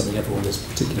money is something everyone is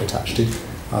particularly attached to.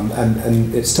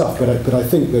 And it's tough, but I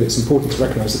think that it's important to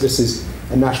recognise that this is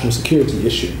a national security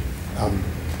issue,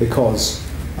 because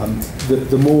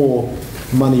the more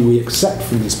money we accept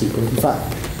from these people, in fact,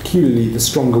 peculiarly the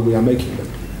stronger we are making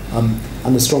them.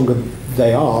 And the stronger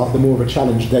they are, the more of a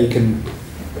challenge they can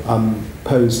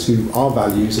pose to our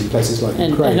values in places like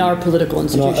Ukraine. And our political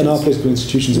institutions. And our political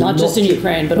institutions. Not just in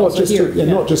Ukraine, but also here.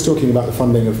 Not just talking about the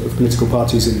funding of political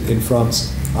parties in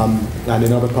France and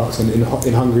in other parts, and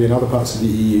in Hungary and other parts of the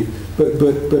EU, but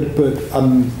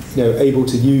able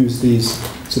to use these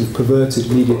sort of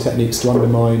perverted media techniques to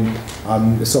undermine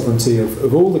the sovereignty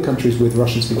of all the countries with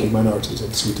Russian-speaking minorities.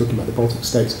 Obviously, we're talking about the Baltic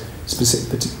states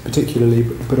particularly,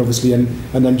 but obviously, and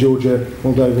then Georgia,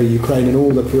 Moldova, Ukraine, and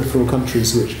all the peripheral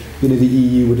countries which the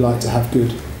EU would like to have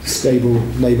good, stable,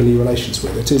 neighbourly relations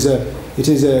with. It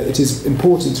is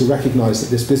important to recognise that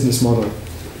this business model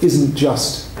isn't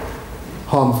just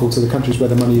harmful to the countries where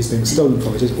the money is being stolen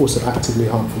from; it is also actively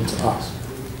harmful to us.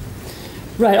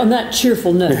 Right, on that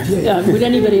cheerful note, would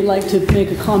anybody like to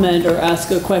make a comment or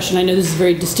ask a question? I know this is a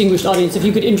very distinguished audience. If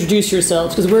you could introduce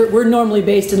yourselves, because we're normally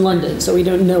based in London, so we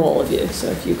don't know all of you. So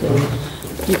if you could.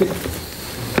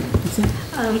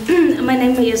 My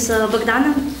name is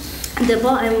Bogdana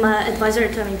Debo. I'm advisor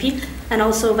to MEP and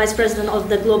also vice president of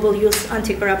the Global Youth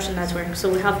Anti-Corruption Network. So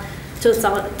we have a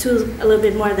little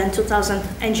bit more than 2,000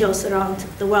 NGOs around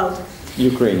the world.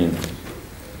 Ukrainian.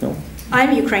 No.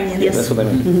 I'm Ukrainian, yes. That's what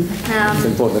I mean. It's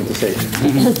important to say.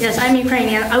 Yes, I'm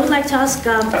Ukrainian. I would like to ask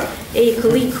a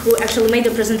colleague who actually made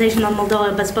a presentation on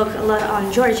Moldova but spoke a lot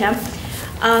on Georgia.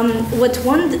 What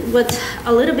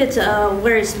a little bit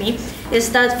worries me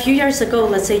is that a few years ago,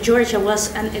 let's say, Georgia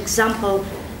was an example,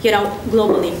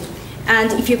 globally.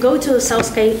 And if you go to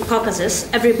South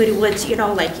Caucasus, everybody would,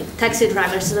 like taxi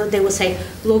drivers, they would say,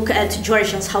 look at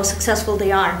Georgians, how successful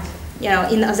they are,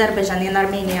 in Azerbaijan, in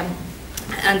Armenia,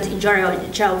 and in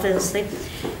Georgia, obviously.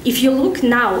 If you look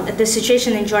now at the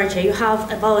situation in Georgia, you have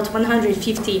about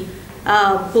 150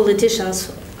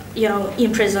 politicians,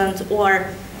 imprisoned or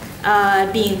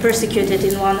being persecuted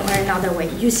in one or another way.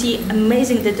 You see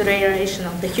amazing deterioration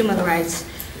of the human rights,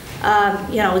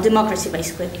 democracy,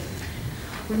 basically.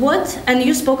 And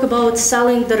you spoke about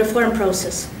selling the reform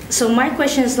process. So my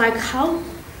question is how,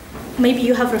 maybe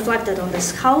you have reflected on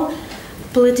this, how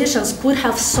politicians could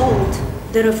have sold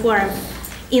the reform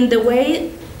in the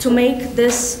way to make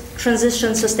this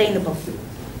transition sustainable.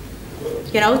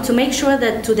 To make sure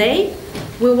that today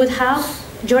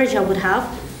Georgia would have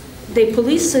the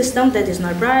police system that is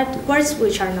not bribed, courts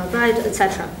which are not bribed,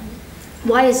 etc.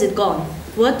 Why is it gone?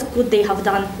 What could they have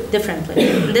done differently?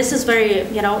 And this is very,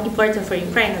 important for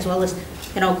Ukraine as well as,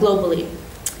 globally.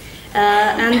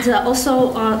 And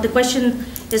also the question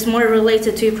is more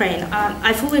related to Ukraine.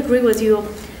 I fully agree with you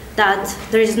that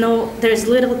there is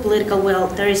little political will.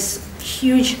 There is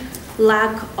huge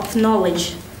lack of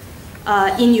knowledge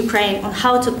in Ukraine on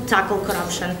how to tackle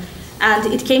corruption.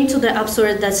 And it came to the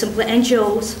absurd that simply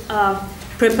NGOs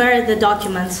prepare the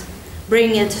documents,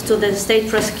 bring it to the state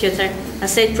prosecutor. A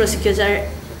state prosecutor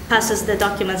passes the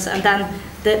documents, and then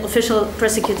the official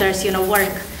prosecutors,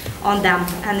 work on them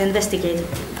and investigate.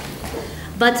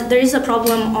 But there is a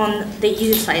problem on the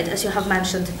EU side, as you have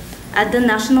mentioned, at the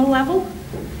national level,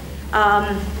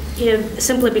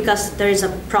 simply because there is a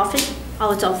profit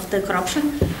out of the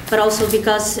corruption, but also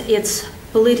because it's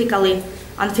politically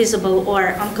unfeasible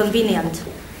or inconvenient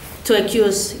to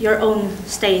accuse your own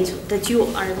state that you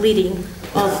are leading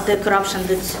of the corruption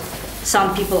that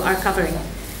some people are covering.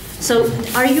 So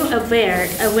are you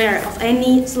aware of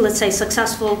any, let's say,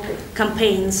 successful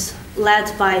campaigns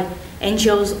led by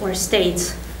NGOs or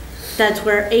states that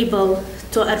were able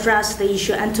to address the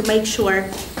issue and to make sure,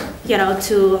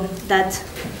 that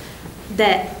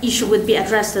the issue would be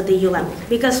addressed at the EU level?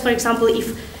 Because, for example,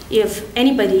 if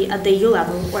anybody at the EU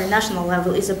level or national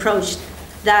level is approached,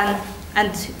 then,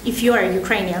 and if you are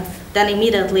Ukrainian, then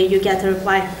immediately you get a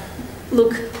reply,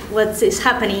 look, what is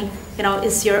happening,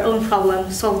 it's your own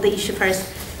problem, solve the issue first.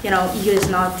 EU is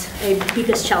not a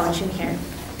biggest challenge in here.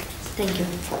 Thank you.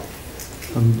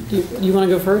 Do you want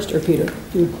to go first, or Peter?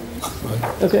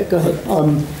 Okay, go ahead.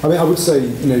 I would say,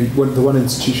 the one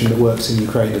institution that works in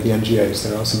Ukraine are the NGOs.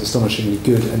 There are some astonishingly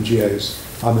good NGOs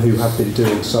who have been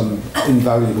doing some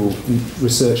invaluable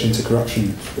research into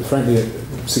corruption, frankly at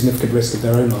significant risk of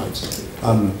their own lives,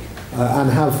 and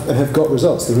have got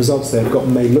results. The results they've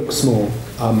gotten may look small.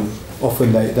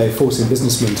 Often they're forcing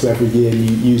businessmen to every year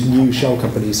use new shell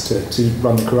companies to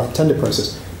run the corrupt tender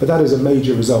process. But that is a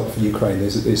major result for Ukraine.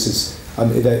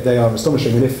 They are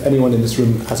astonishing. And if anyone in this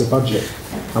room has a budget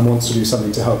and wants to do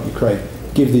something to help Ukraine,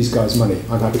 give these guys money.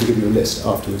 I'm happy to give you a list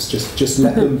afterwards. Just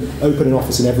let them open an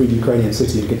office in every Ukrainian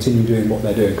city and continue doing what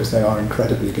they're doing, because they are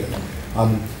incredibly good.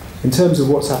 In terms of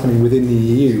what's happening within the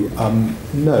EU,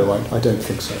 no, I don't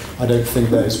think so. I don't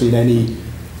think there's been any,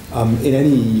 in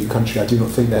any EU country, I do not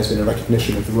think there's been a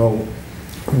recognition of the role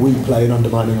we play in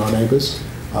undermining our neighbours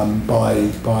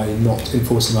by not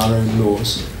enforcing our own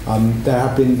laws.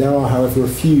 There are, however, a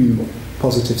few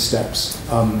positive steps.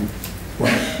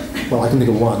 Well, I can think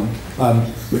of one,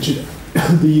 which is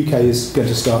the UK is going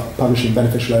to start publishing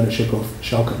beneficial ownership of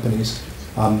shell companies,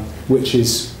 which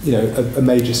is a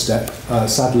major step.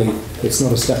 Sadly, it's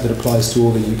not a step that applies to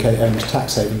all the UK-owned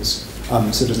tax havens,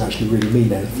 so it doesn't actually really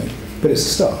mean anything. But it's a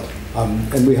start,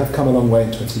 and we have come a long way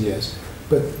in 20 years.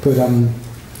 But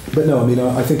no,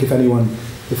 I think if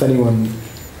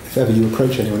ever you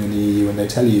approach anyone in the EU and they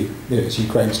tell you, it's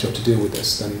Ukraine's job to deal with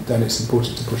this, then it's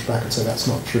important to push back and say that's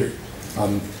not true.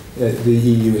 The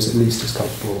EU is at least as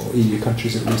culpable, or EU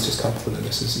countries are at least as culpable in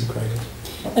this as Ukraine is.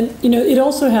 And it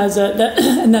also has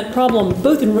that problem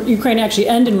both in Ukraine actually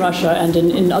and in Russia and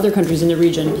in other countries in the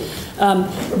region.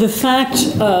 The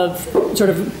fact of sort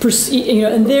of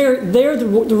and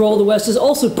the role of the West is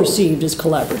also perceived as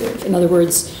collaborative. In other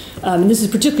words, and this is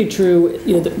particularly true.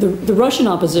 The Russian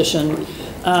opposition,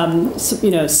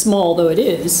 small though it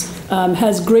is,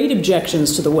 has great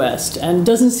objections to the West and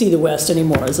doesn't see the West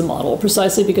anymore as a model,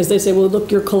 precisely because they say, well,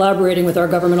 look, you're collaborating with our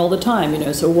government all the time,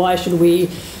 so why should we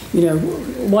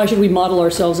model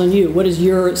ourselves on you? What does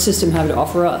your system have to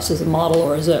offer us as a model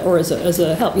or as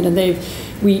a help?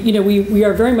 We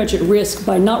are very much at risk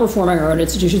by not reforming our own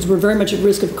institutions. We're very much at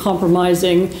risk of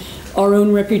compromising our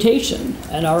own reputation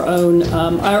and our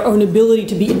own ability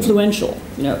to be influential,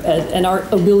 and our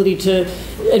ability to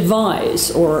advise,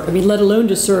 or let alone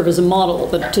to serve as a model,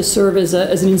 but to serve as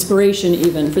an inspiration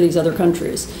even for these other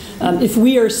countries. If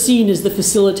we are seen as the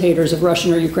facilitators of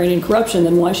Russian or Ukrainian corruption,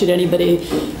 then why should anybody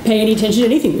pay any attention to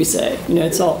anything we say?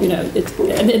 It's all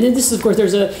and this is, of course,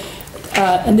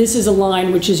 and this is a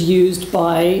line which is used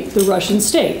by the Russian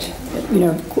state,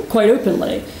 quite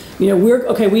openly. We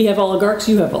have oligarchs,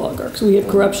 you have oligarchs. We have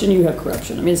corruption, you have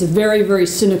corruption. It's a very, very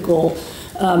cynical,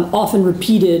 often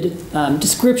repeated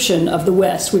description of the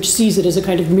West, which sees it as a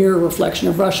kind of mirror reflection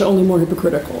of Russia, only more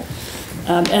hypocritical.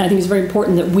 And I think it's very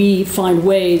important that we find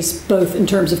ways, both in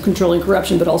terms of controlling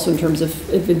corruption, but also in terms of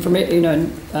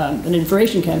an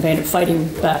information campaign of fighting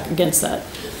back against that.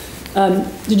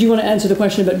 Did you want to answer the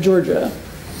question about Georgia?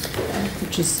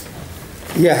 Which is...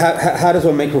 Yeah, how does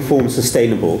one make reform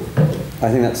sustainable? I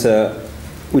think that's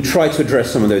we try to address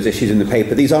some of those issues in the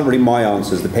paper. These aren't really my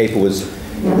answers. The paper was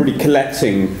really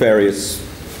collecting various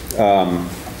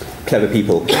clever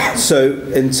people. So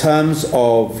in terms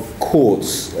of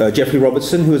courts, Jeffrey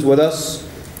Robertson, who was with us,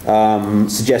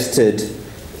 suggested,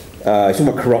 he's talking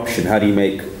about corruption. How do you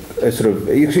make a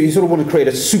you sort of want to create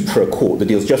a supra court that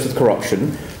deals just with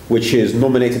corruption, which is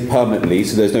nominated permanently,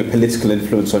 so there's no political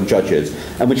influence on judges,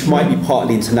 and which might be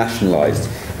partly internationalized.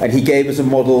 And he gave us a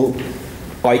model,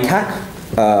 ICAC,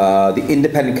 the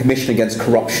Independent Commission Against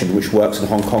Corruption, which works in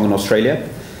Hong Kong and Australia.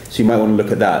 So you might want to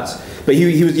look at that. But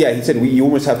he said you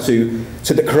almost have to,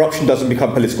 so that corruption doesn't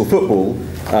become political football,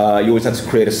 you always have to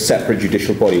create a separate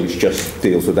judicial body which just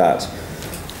deals with that.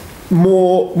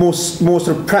 More sort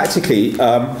of practically,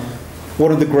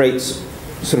 one of the great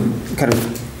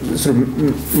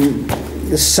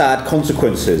sad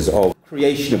consequences of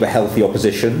creation of a healthy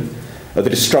opposition, the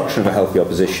destruction of a healthy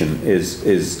opposition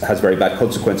has very bad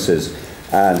consequences,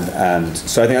 and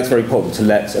so I think that's very important to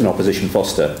let an opposition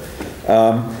foster.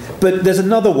 But there's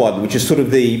another one which is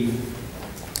the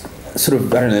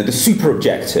super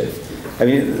objective. I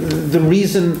mean, the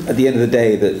reason at the end of the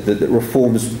day that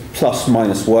reforms plus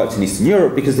minus worked in Eastern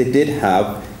Europe, because they did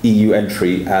have EU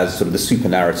entry as the super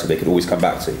narrative they could always come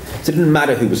back to. So it didn't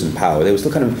matter who was in power, they were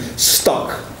still kind of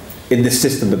stuck in this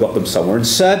system that got them somewhere. And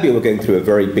Serbia were going through a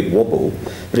very big wobble,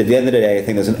 but at the end of the day, I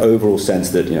think there's an overall sense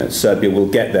that Serbia will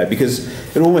get there, because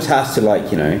it almost has to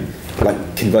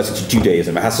convert it to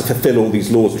Judaism. It has to fulfill all these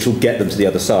laws which will get them to the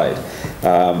other side.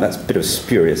 That's a bit of a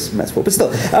spurious metaphor, but still.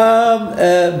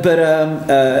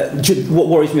 What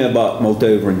worries me about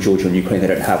Moldova and Georgia and Ukraine, they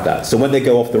don't have that. So when they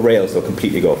go off the rails, they'll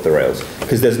completely go off the rails,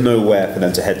 because there's nowhere for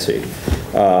them to head to.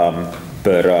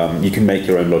 You can make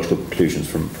your own logical conclusions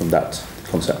from that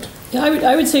concept. Yeah,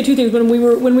 I would say two things. When we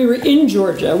were in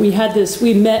Georgia, we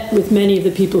met with many of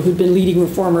the people who'd been leading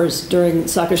reformers during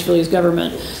Saakashvili's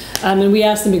government. And we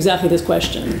asked them exactly this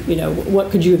question, what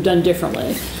could you have done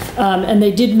differently? And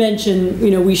they did mention,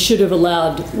 we should have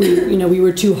allowed, we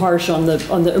were too harsh on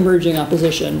the emerging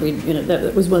opposition.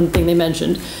 That was one thing they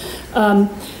mentioned.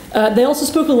 They also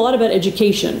spoke a lot about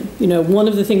education. One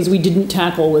of the things we didn't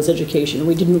tackle was education.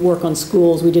 We didn't work on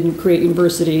schools. We didn't create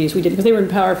universities. We didn't, because they were in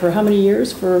power for how many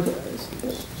years? For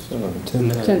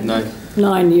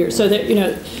 9 years. So that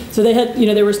so they had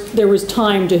there was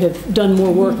time to have done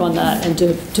more work on that and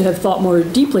to have thought more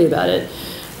deeply about it.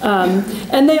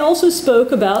 And they also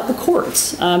spoke about the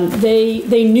courts.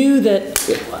 They knew that.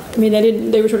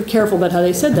 They were sort of careful about how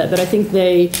they said that, but I think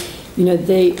they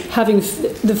having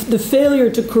the failure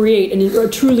to create a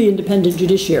truly independent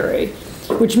judiciary,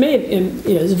 which may have,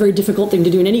 is a very difficult thing to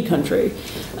do in any country.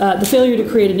 The failure to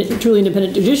create a truly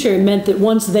independent judiciary meant that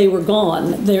once they were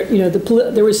gone,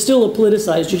 there was still a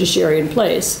politicized judiciary in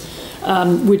place,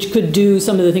 which could do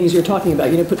some of the things you're talking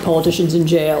about. Put politicians in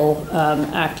jail,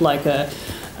 act like a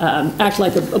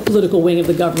political wing of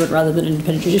the government rather than an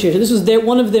independent judiciary. So this was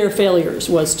one of their failures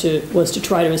was to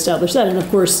try to establish that, and of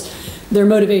course, their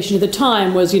motivation at the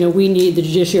time was, we need the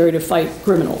judiciary to fight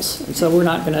criminals, and so we're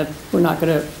not going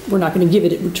to give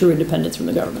it true independence from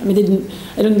the government. I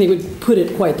don't think they would put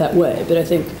it quite that way, but I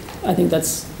think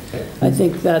that's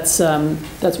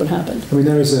what happened.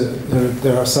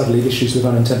 There are sadly issues with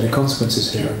unintended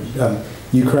consequences here.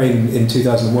 Ukraine in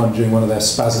 2001, during one of their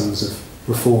spasms of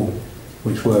reform,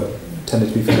 which tended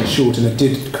to be fairly short, and it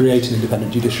did create an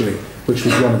independent judiciary, which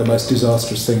was one of the most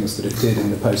disastrous things that it did in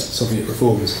the post-Soviet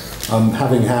reforms.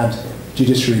 Having had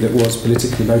judiciary that was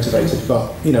politically motivated,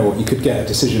 but you could get a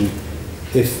decision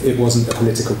if it wasn't a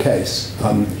political case.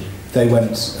 They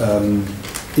went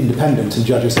independent, and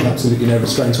judges had absolutely no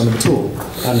restraint on them at all,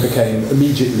 and became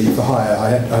immediately for hire. I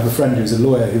have a friend who's a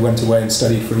lawyer who went away and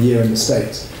studied for a year in the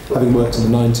States. Having worked in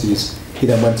the 90s, he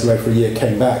then went away for a year,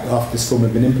 came back after this reform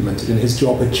had been implemented, and his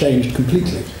job had changed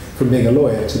completely from being a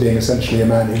lawyer to being essentially a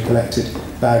man who collected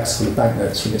bags full of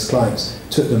banknotes from his clients,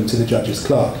 took them to the judge's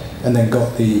clerk, and then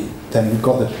got the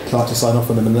clerk to sign off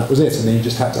on them, and that was it. And then you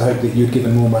just had to hope that you'd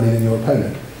given more money than your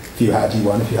opponent. If you had, you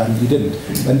won. If you hadn't, you didn't.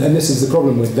 And this is the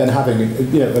problem with then having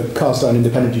a cast-iron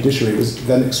independent judiciary. It was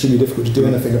then extremely difficult to do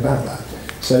anything about that.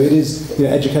 So it is,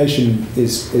 education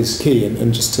is key.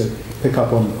 And just to pick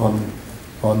up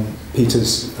on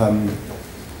Peter's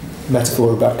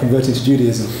metaphor about converting to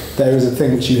Judaism, there is a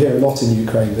thing which you hear a lot in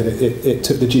Ukraine, that it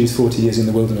took the Jews 40 years in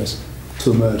the wilderness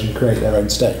to emerge and create their own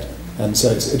state. And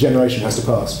so a generation has to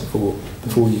pass before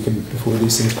these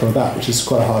things come about, which is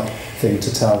quite a hard thing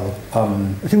to tell.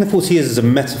 I think the 40 years is a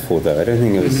metaphor, though. I don't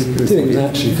think it was... I think it was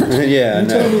actually... Yeah, no.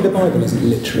 Tell me the Bible isn't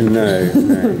literally... No.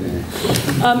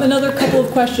 Another couple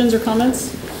of questions or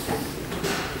comments?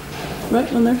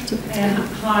 Right, on there.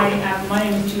 Hi, my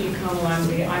name is Julie Connell. I'm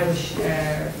the Irish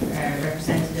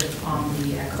representative on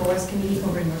the COAS committee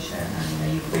covering Russia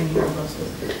and Ukraine and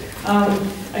Brussels.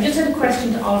 I just had a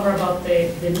question to Oliver about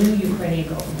the new Ukrainian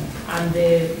government and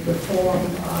the reform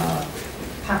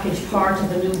package, part of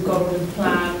the new government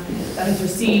plan that has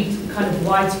received kind of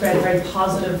widespread, very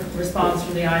positive response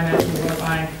from the IMF and the World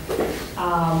Bank.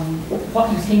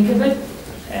 What you think of it?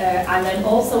 And then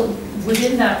also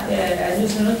within that,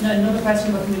 just another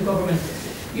question about the new government.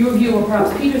 your view, or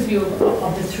perhaps Peter's view,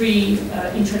 of the three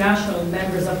international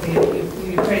members of the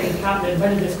Ukrainian cabinet,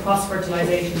 whether this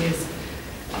cross-fertilization is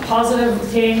a positive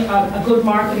thing, a good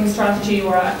marketing strategy,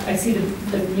 or I see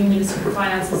the new Minister for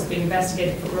Finance is being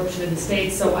investigated for corruption in the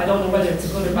States, so I don't know whether it's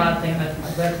a good or bad thing.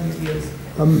 I'd welcome your views.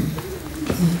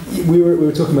 We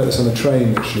were talking about this on the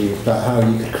train, actually, about how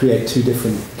you could create two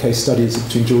different case studies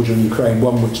between Georgia and Ukraine,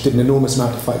 one which did an enormous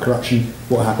amount to fight corruption,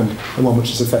 what happened, and one which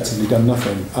has effectively done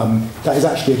nothing. That is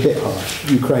actually a bit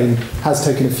harsh. Ukraine has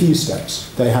taken a few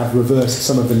steps. They have reversed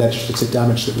some of the legislative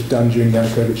damage that was done during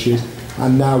Yanukovych years,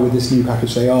 and now with this new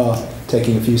package they are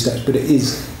taking a few steps, but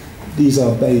these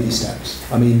are baby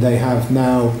steps. I mean, they have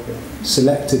now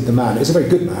selected the man. It's a very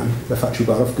good man, the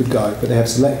Fachubarov, good guy, but they have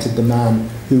selected the man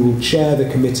who will chair the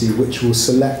committee which will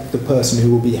select the person who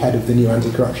will be head of the new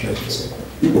anti-corruption agency.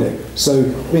 So,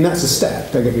 I mean, that's a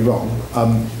step, don't get me wrong,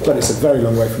 but it's a very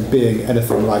long way from being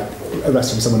anything like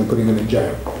arresting someone and putting them in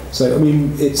jail. So, I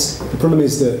mean, the problem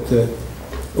is that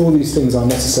all these things are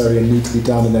necessary and need to be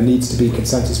done, and there needs to be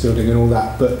consensus building and all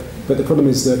that, but the problem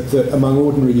is that among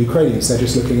ordinary Ukrainians, they're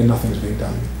just looking and nothing's being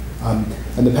done.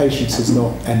 And the patience is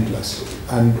not endless.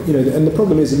 And and the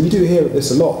problem is, and you do hear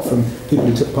this a lot from people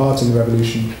who took part in the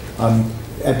revolution,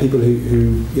 and people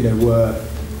who were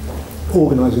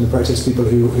organising the protest, people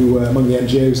who were among the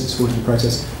NGOs that supported the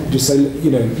protest, just say,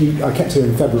 I kept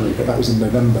hearing in February, but that was in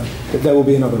November, that there will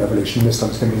be another revolution, and this time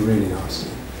it's going to be really nasty.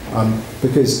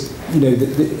 Because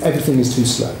everything is too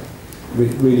slow.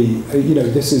 Really,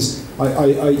 this is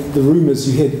the rumours.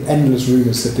 You hear endless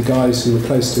rumours that the guys who were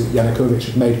close to Yanukovych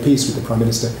have made peace with the Prime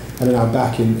Minister and are now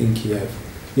back in Kiev,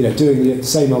 doing the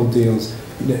same old deals.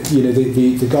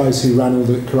 The guys who ran all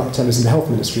the corrupt tenders in the health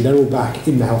ministry, they're all back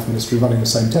in the health ministry running the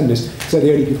same tenders. So they're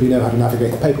the only people who know how to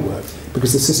navigate the paperwork,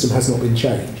 because the system has not been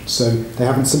changed. So they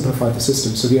haven't simplified the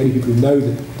system. So the only people who know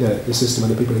the system are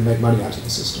the people who make money out of the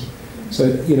system. So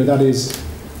that is.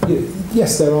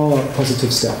 Yes, there are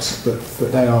positive steps,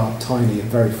 but they are tiny and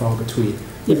very far between.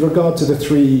 With regard to the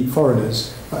three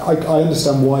foreigners, I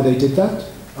understand why they did that.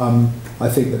 I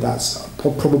think that's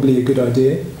probably a good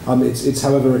idea.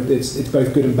 However, it's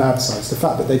both good and bad sides. The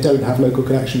fact that they don't have local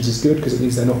connections is good because it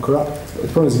means they're not corrupt. But the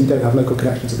problem is, if you don't have local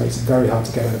connections, it makes it very hard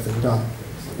to get anything done.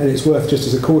 And it's worth, just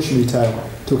as a cautionary tale,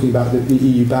 talking about the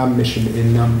EU BAM mission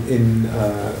in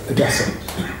Odessa,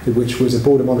 which was a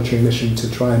border monitoring mission to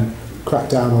try and crack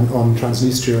down on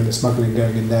Transnistria and the smuggling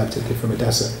going in there, particularly from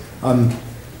Odessa.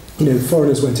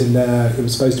 Foreigners went in there. It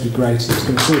was supposed to be great. It was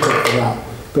going to sort out for that.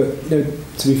 But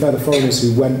to be fair, the foreigners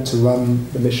who went to run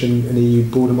the mission, an EU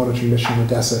border monitoring mission in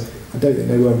Odessa, I don't think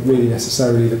they were really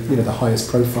necessarily the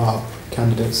highest profile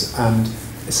candidates. And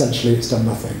essentially, it's done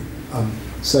nothing.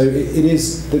 So it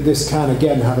is that this can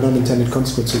again have an unintended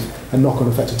consequence of a knock-on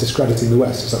effect of discrediting the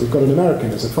West. It's like we've got an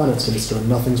American as a finance minister and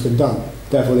nothing's been done.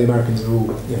 Therefore, the Americans are all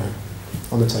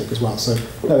on the take as well. So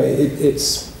no,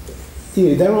 it's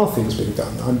there are things being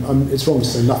done. It's wrong to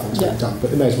say nothing's being done,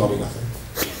 but it may as well be nothing.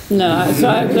 No, so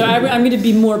I'm going to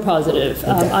be more positive.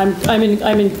 Okay.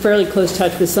 I'm in fairly close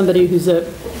touch with somebody who's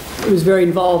very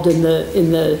involved in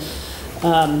the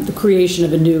creation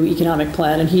of a new economic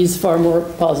plan, and he's far more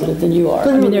positive than you are.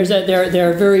 I mean, there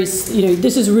are very,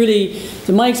 this is really,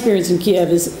 so my experience in Kiev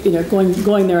is,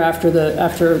 going there after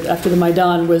the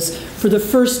Maidan was for the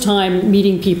first time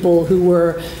meeting people who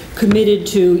were committed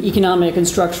to economic and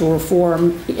structural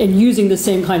reform and using the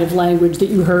same kind of language that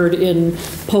you heard in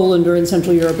Poland or in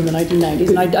Central Europe in the 1990s.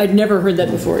 And I'd never heard that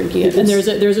before in Kiev. And there's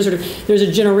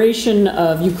a generation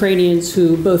of Ukrainians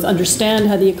who both understand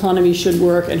how the economy should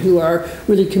work and who are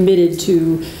really committed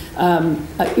to,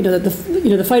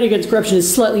 the fight against corruption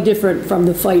is slightly different from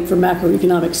the fight for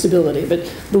macroeconomic stability. But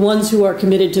the ones who are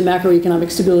committed to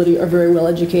macroeconomic stability are very well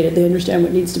educated. They understand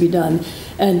what needs to be done,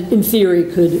 and in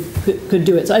theory could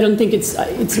do it. So I don't think it's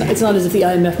not as if the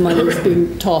IMF money is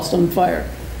being tossed on fire.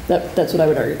 That's what I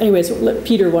would argue. Anyway, so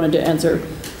Peter wanted to answer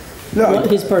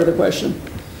his part of the question.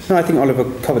 No, I think Oliver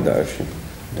covered that actually.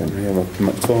 I don't really have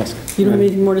much to ask. You don't have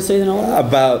anything more to say than Oliver?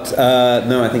 About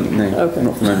no, I think no. Okay.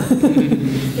 Not from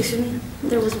him. Excuse me,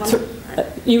 there was one.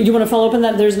 You want to follow up on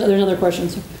that? There's another question.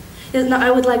 So. Yes, no,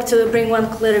 I would like to bring one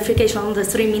clarification on the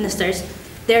three ministers.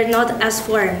 They're not as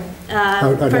foreign. I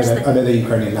know they're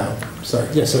Ukrainian now. Sorry.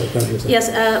 Yes, sorry. Yes.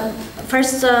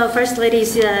 First lady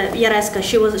is Yareska.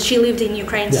 She lived in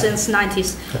Ukraine since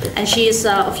 90s, and she is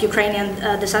of Ukrainian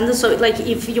descendants. So,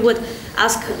 if you would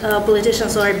ask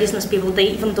politicians or business people, they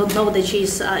even don't know that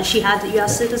she had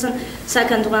U.S. citizen.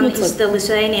 Second one is the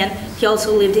Lithuanian. He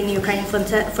also lived in Ukraine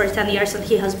for 10 years, and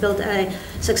he has built a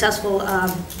successful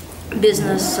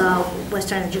business,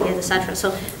 Western educated, etc.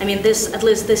 So, I mean, at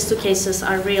least these two cases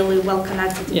are really well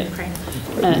connected in Ukraine.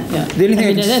 The only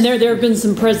thing and there have been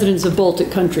some presidents of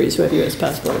Baltic countries who have U.S.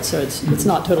 passports, so it's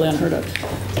not totally unheard of.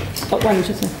 Why don't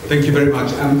you say? Thank you very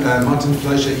much. I'm Martin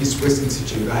Fleischer, East-West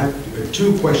Institute. I have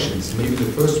two questions. Maybe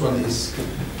the first one is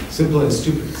simple and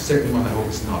stupid. The second one, I hope,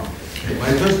 is not.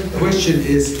 My first question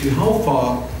is, in how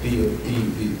far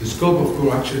the scope of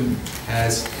corruption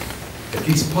has, at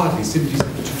least partly, simply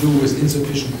to do with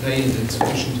insufficient pay and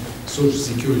insufficient social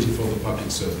security for the public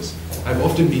service. I've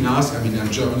often been asked, I mean, I'm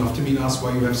German, often been asked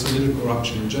why you have so little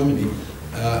corruption in Germany.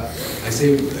 I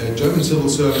say German civil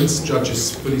servants,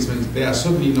 judges, policemen, they are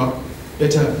certainly not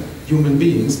better human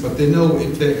beings, but they know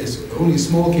if there is only a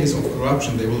small case of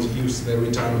corruption, they will use their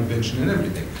retirement pension and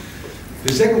everything.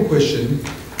 The second question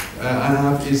I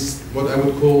have is what I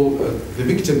would call the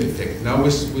victim effect. Now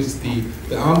with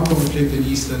the armed conflict in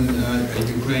eastern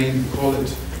Ukraine, call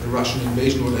it a Russian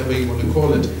invasion, whatever you want to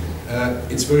call it,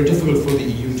 it's very difficult for the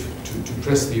EU to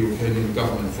press the Ukrainian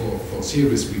government for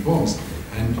serious reforms.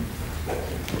 And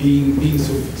being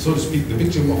so to speak, the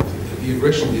victim of the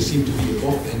aggression, they seem to be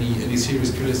above any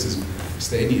serious criticism. Is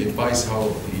there any advice how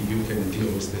the EU can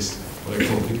deal with this, what I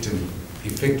call victim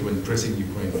effect, when pressing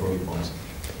Ukraine for reforms?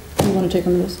 You want to take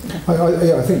on this?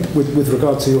 Okay. I think with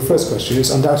regard to your first question,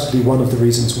 it's undoubtedly one of the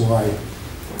reasons why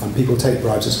people take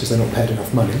bribes is because they're not paid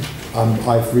enough money.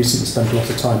 I've recently spent a lot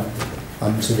of time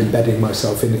sort of embedding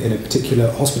myself in a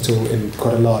particular hospital, in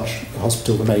quite a large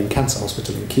hospital, the main cancer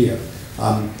hospital in Kiev,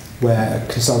 where a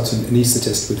consultant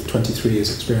anaesthetist with 23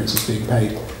 years experience is being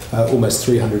paid almost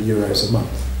 300 euros a month.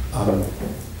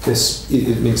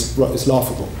 It's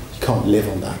laughable. You can't live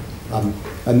on that.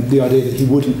 And the idea that he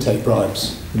wouldn't take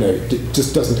bribes,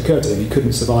 just doesn't occur to him. He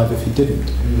couldn't survive if he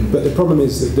didn't. But the problem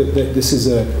is that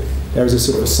there is a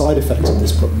sort of a side effect of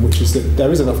this problem, which is that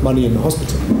there is enough money in the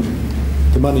hospital.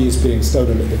 The money is being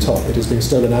stolen at the top. It is being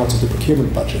stolen out of the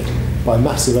procurement budget by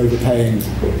massive overpaying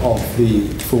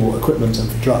for equipment and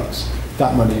for drugs.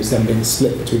 That money is then being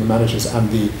split between the managers and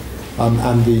the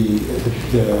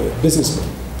businessmen.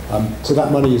 So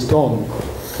that money is gone.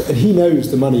 And he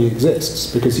knows the money exists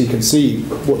because he can see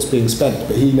what's being spent,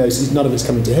 but he knows none of it's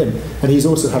coming to him. And he's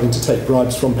also having to take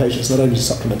bribes from patients, not only to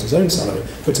supplement his own salary,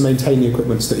 but to maintain the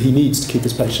equipment that he needs to keep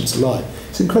his patients alive.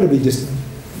 It's incredibly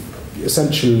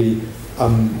essentially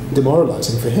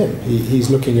demoralising for him. He's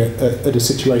looking at a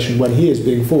situation when he is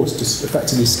being forced to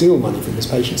effectively steal money from his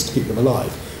patients to keep them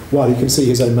alive, while he can see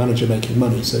his own manager making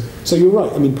money. So you're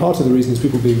right. I mean, part of the reason is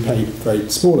people being paid a very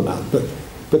small amount,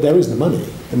 but there is the money.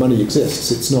 The money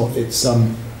exists. It's not. It's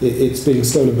being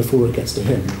stolen before it gets to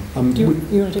him. Do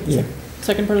you want to take the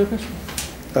second part of the question?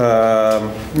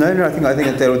 No. I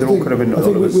think they're all kind of in. I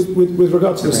think with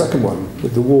regard to the second one,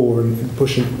 with the war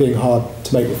and being hard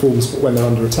to make reforms when they're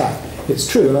under attack, it's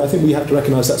true, and I think we have to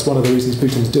recognise that's one of the reasons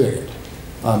Putin's doing it.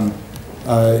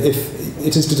 If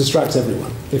it is to distract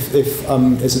everyone. If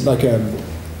it's like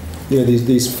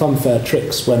these funfair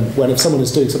tricks when if someone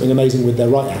is doing something amazing with their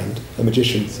right hand, a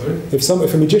magician. Sorry?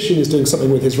 If a magician is doing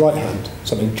something with his right hand,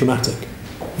 something dramatic,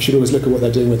 you should always look at what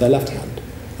they're doing with their left hand.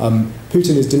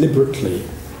 Putin is deliberately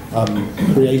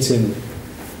creating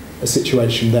a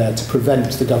situation there to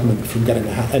prevent the government from getting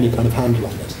any kind of handle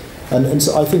on it. And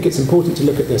so I think it's important to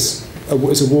look at this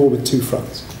as a war with two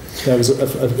fronts. There is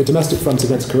a domestic front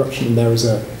against corruption, and there is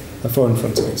a foreign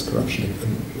front against corruption,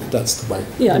 and that's the way.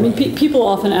 Yeah, I mean, people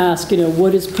often ask,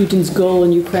 what is Putin's goal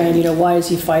in Ukraine? Why is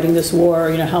he fighting this war?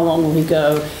 How long will he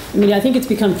go? I mean, I think it's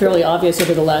become fairly obvious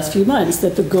over the last few months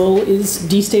that the goal is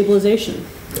destabilization.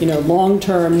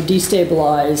 Long-term,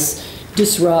 destabilize,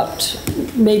 disrupt,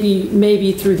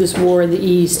 maybe through this war in the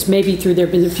East, maybe through there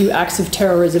have been a few acts of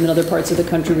terrorism in other parts of the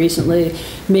country recently,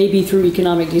 maybe through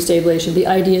economic destabilization. The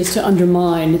idea is to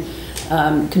undermine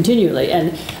continually.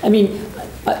 And I mean,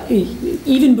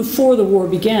 even before the war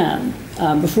began,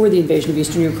 before the invasion of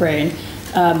eastern Ukraine,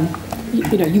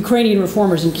 Ukrainian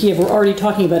reformers in Kiev were already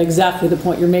talking about exactly the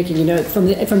point you're making. From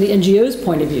the NGO's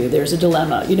point of view, there's a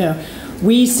dilemma.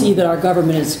 We see that our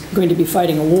government is going to be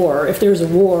fighting a war. If there's a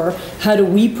war, how do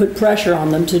we put pressure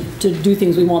on them to do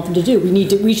things we want them to do?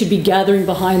 We should be gathering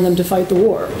behind them to fight the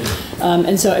war.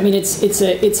 And so, I mean,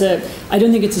 I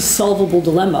don't think it's a solvable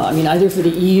dilemma. I mean, either for the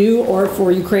EU or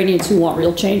for Ukrainians who want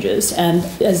real changes. And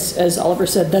as Oliver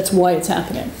said, that's why it's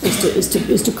happening,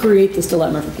 is to create this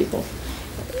dilemma for people.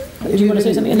 Do you want to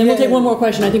say something? And then we'll take one more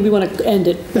question. I think we want to end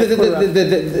it.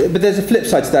 But there's a flip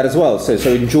side to that as well. So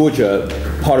in Georgia,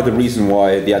 part of the reason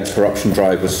why the anti-corruption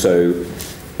drive was so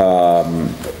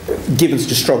given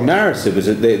such a strong narrative is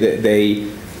that they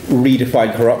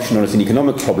redefined corruption not as an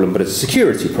economic problem, but as a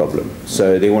security problem.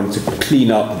 So they wanted to clean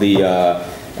up the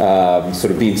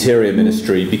sort of the Interior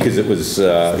Ministry because it was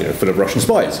full of Russian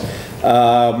spies.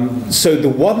 So the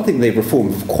one thing they've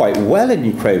reformed quite well in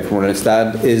Ukraine, from what I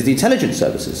understand, is the intelligence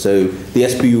services. So the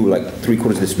SBU, like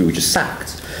 3/4 of the SBU, were just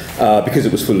sacked because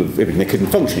it was full of, they couldn't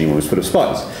function anymore, it was full of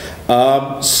spies.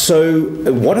 So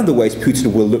one of the ways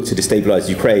Putin will look to destabilize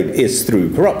Ukraine is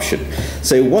through corruption.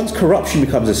 So once corruption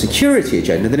becomes a security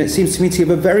agenda, then it seems to me to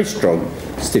give a very strong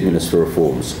stimulus for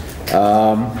reforms.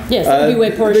 Yes, that would be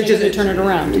way Poroshenko to turn it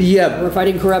around. Yeah. We're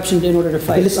fighting corruption in order to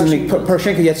fight Listen,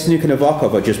 Poroshenko, Yatsenyuk and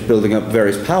Avakov are just building up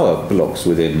various power blocks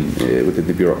within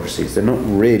the bureaucracies. They're not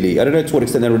really, I don't know to what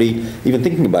extent they're really even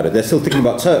thinking about it. They're still thinking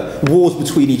about wars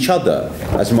between each other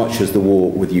as much as the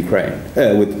war with Ukraine,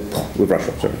 with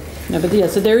Russia, sorry. No, but yeah,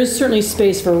 so there is certainly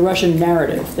space for a Russian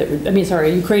narrative that would, a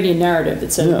Ukrainian narrative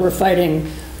that says we're fighting,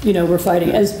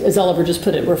 as Oliver just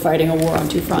put it, we're fighting a war on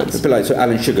two fronts. A bit like, so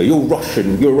Alan Sugar, you're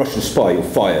a Russian spy, you're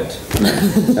fired.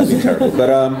 That'd be terrible. But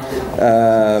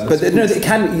no,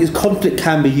 conflict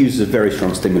can be used as a very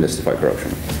strong stimulus to fight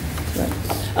corruption.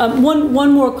 Right.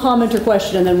 One more comment or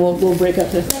question, and then we'll break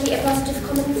up this. Maybe a positive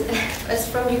comment as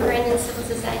from Ukrainian civil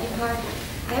society part.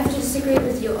 I have to disagree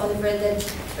with you, Oliver, that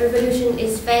revolution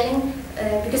is failing.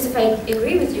 Because if I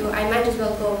agree with you, I might as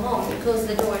well go home and close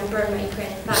the door and burn my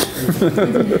Ukrainian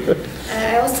passport.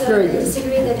 I also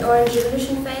disagree that Orange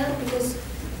Revolution failed because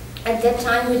at that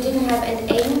time we didn't have an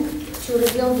aim to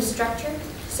rebuild the structure.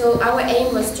 So our aim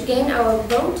was to gain our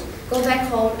vote, go back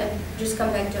home and just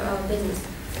come back to our business.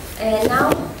 And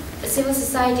now civil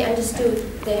society understood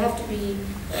they have to be,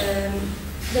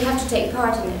 they have to take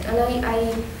part in it. And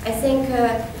I think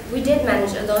we did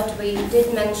manage a lot. We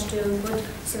did manage to put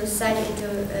civil society into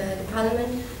the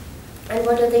parliament. And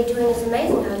what are they doing is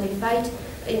amazing, how they fight,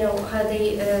 how they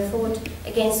fought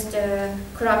against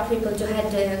corrupt people to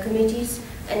head the committees.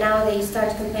 And now they start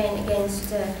campaigning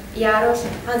against Yarosh,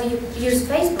 how they use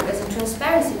Facebook as a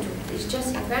transparency tool. It's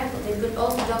just incredible. They put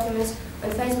all the documents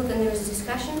on Facebook and there was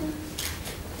discussion.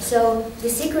 So the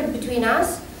secret between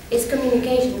us is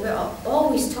communication. We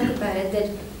always talk about it, that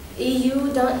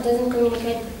EU doesn't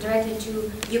communicate directly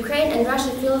to Ukraine, and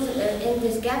Russia fills in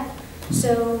this gap.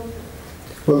 So,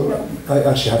 well, I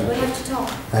actually we have to talk.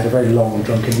 I had a very long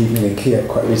drunken evening in Kiev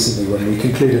quite recently when we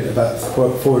concluded about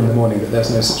 4 in the morning that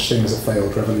there's no such thing as a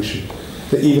failed revolution.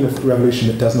 That even a revolution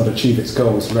that does not achieve its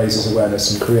goals raises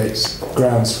awareness and creates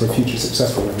grounds for a future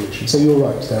successful revolution. So you're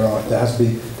right, there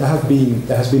have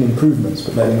been improvements,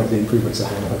 but maybe not the improvements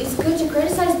everyone hoped. It's good to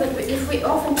criticize, but if we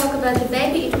often talk about the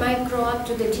baby, it might grow up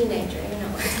to the teenager.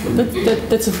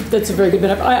 That's a very good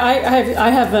bit. I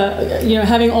have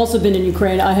having also been in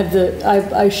Ukraine,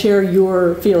 I share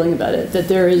your feeling about it, that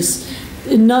there is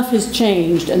enough has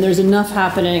changed and there's enough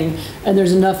happening and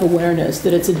there's enough awareness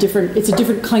that it's a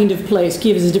different kind of place.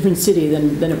 Kiev is a different city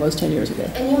than it was 10 years ago.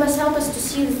 And you must help us to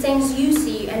see the things you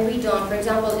see and we don't. For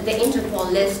example, the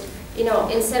Interpol list,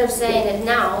 instead of saying it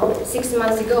now, 6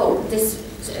 months ago, this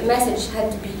message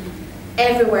had to be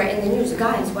everywhere in the news.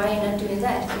 Guys, why are you not doing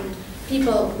that? And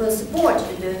people will support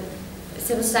you. The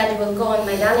civil society will go on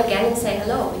Maidan again and say,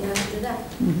 hello, you have to do that.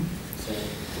 Mm-hmm.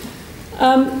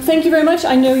 Thank you very much.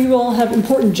 I know you all have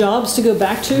important jobs to go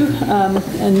back to,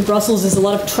 and Brussels is a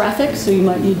lot of traffic, so you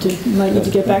might need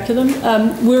to get back to them.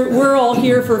 We're all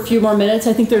here for a few more minutes.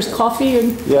 I think there's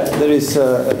coffee. Yeah, there is.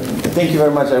 Thank you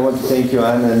very much. I want to thank you,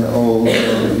 Anne, and all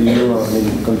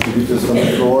you contributors from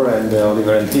the floor, and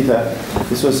Oliver and Peter.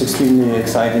 This was extremely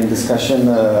exciting discussion.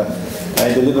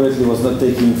 I deliberately was not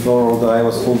taking floor, although I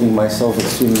was holding myself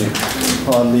extremely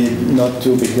hardly not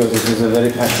to, because it was a very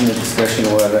passionate discussion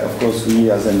where, of course, we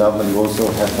as endowment also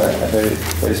have a very,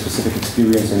 very specific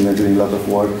experience and we're doing a lot of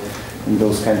work in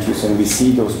those countries, and we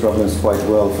see those problems quite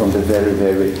well from the very,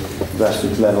 very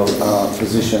grassroots level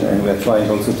position, and we're trying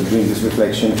also to bring this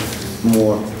reflection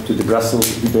more to the Brussels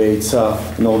debates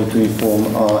in order to inform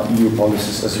EU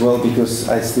policies as well, because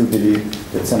I still believe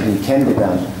that something can be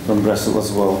done from Brussels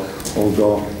as well,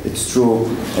 although it's true,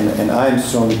 and I'm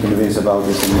strongly convinced about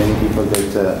this, and many people,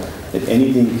 that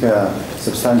anything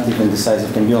substantive and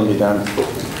decisive can be only done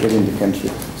within the country.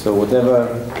 So whatever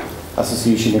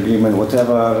association agreement,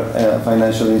 whatever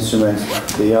financial instruments,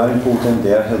 they are important,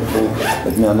 they are helpful,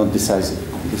 but they are not decisive.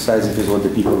 Decisive is what the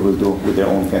people will do with their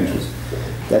own countries.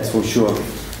 That's for sure.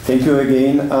 Thank you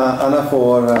again, Anna,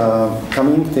 for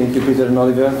coming. Thank you, Peter and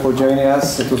Oliver, for joining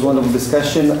us. It was a wonderful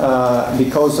discussion.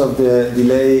 Because of the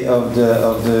delay of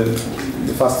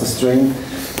the fastest train,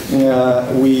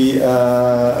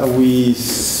 we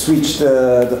switched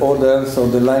the order, so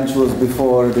the lunch was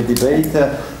before the debate.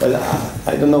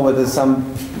 I don't know whether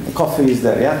some coffee is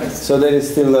there, yeah? So there is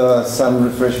still some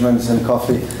refreshments and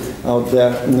coffee out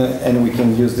there, and we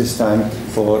can use this time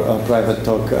for a private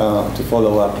talk to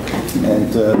follow up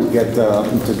and to get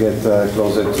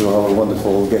closer to our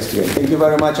wonderful guest again. Thank you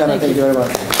very much, Anna. Thank you very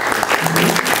much.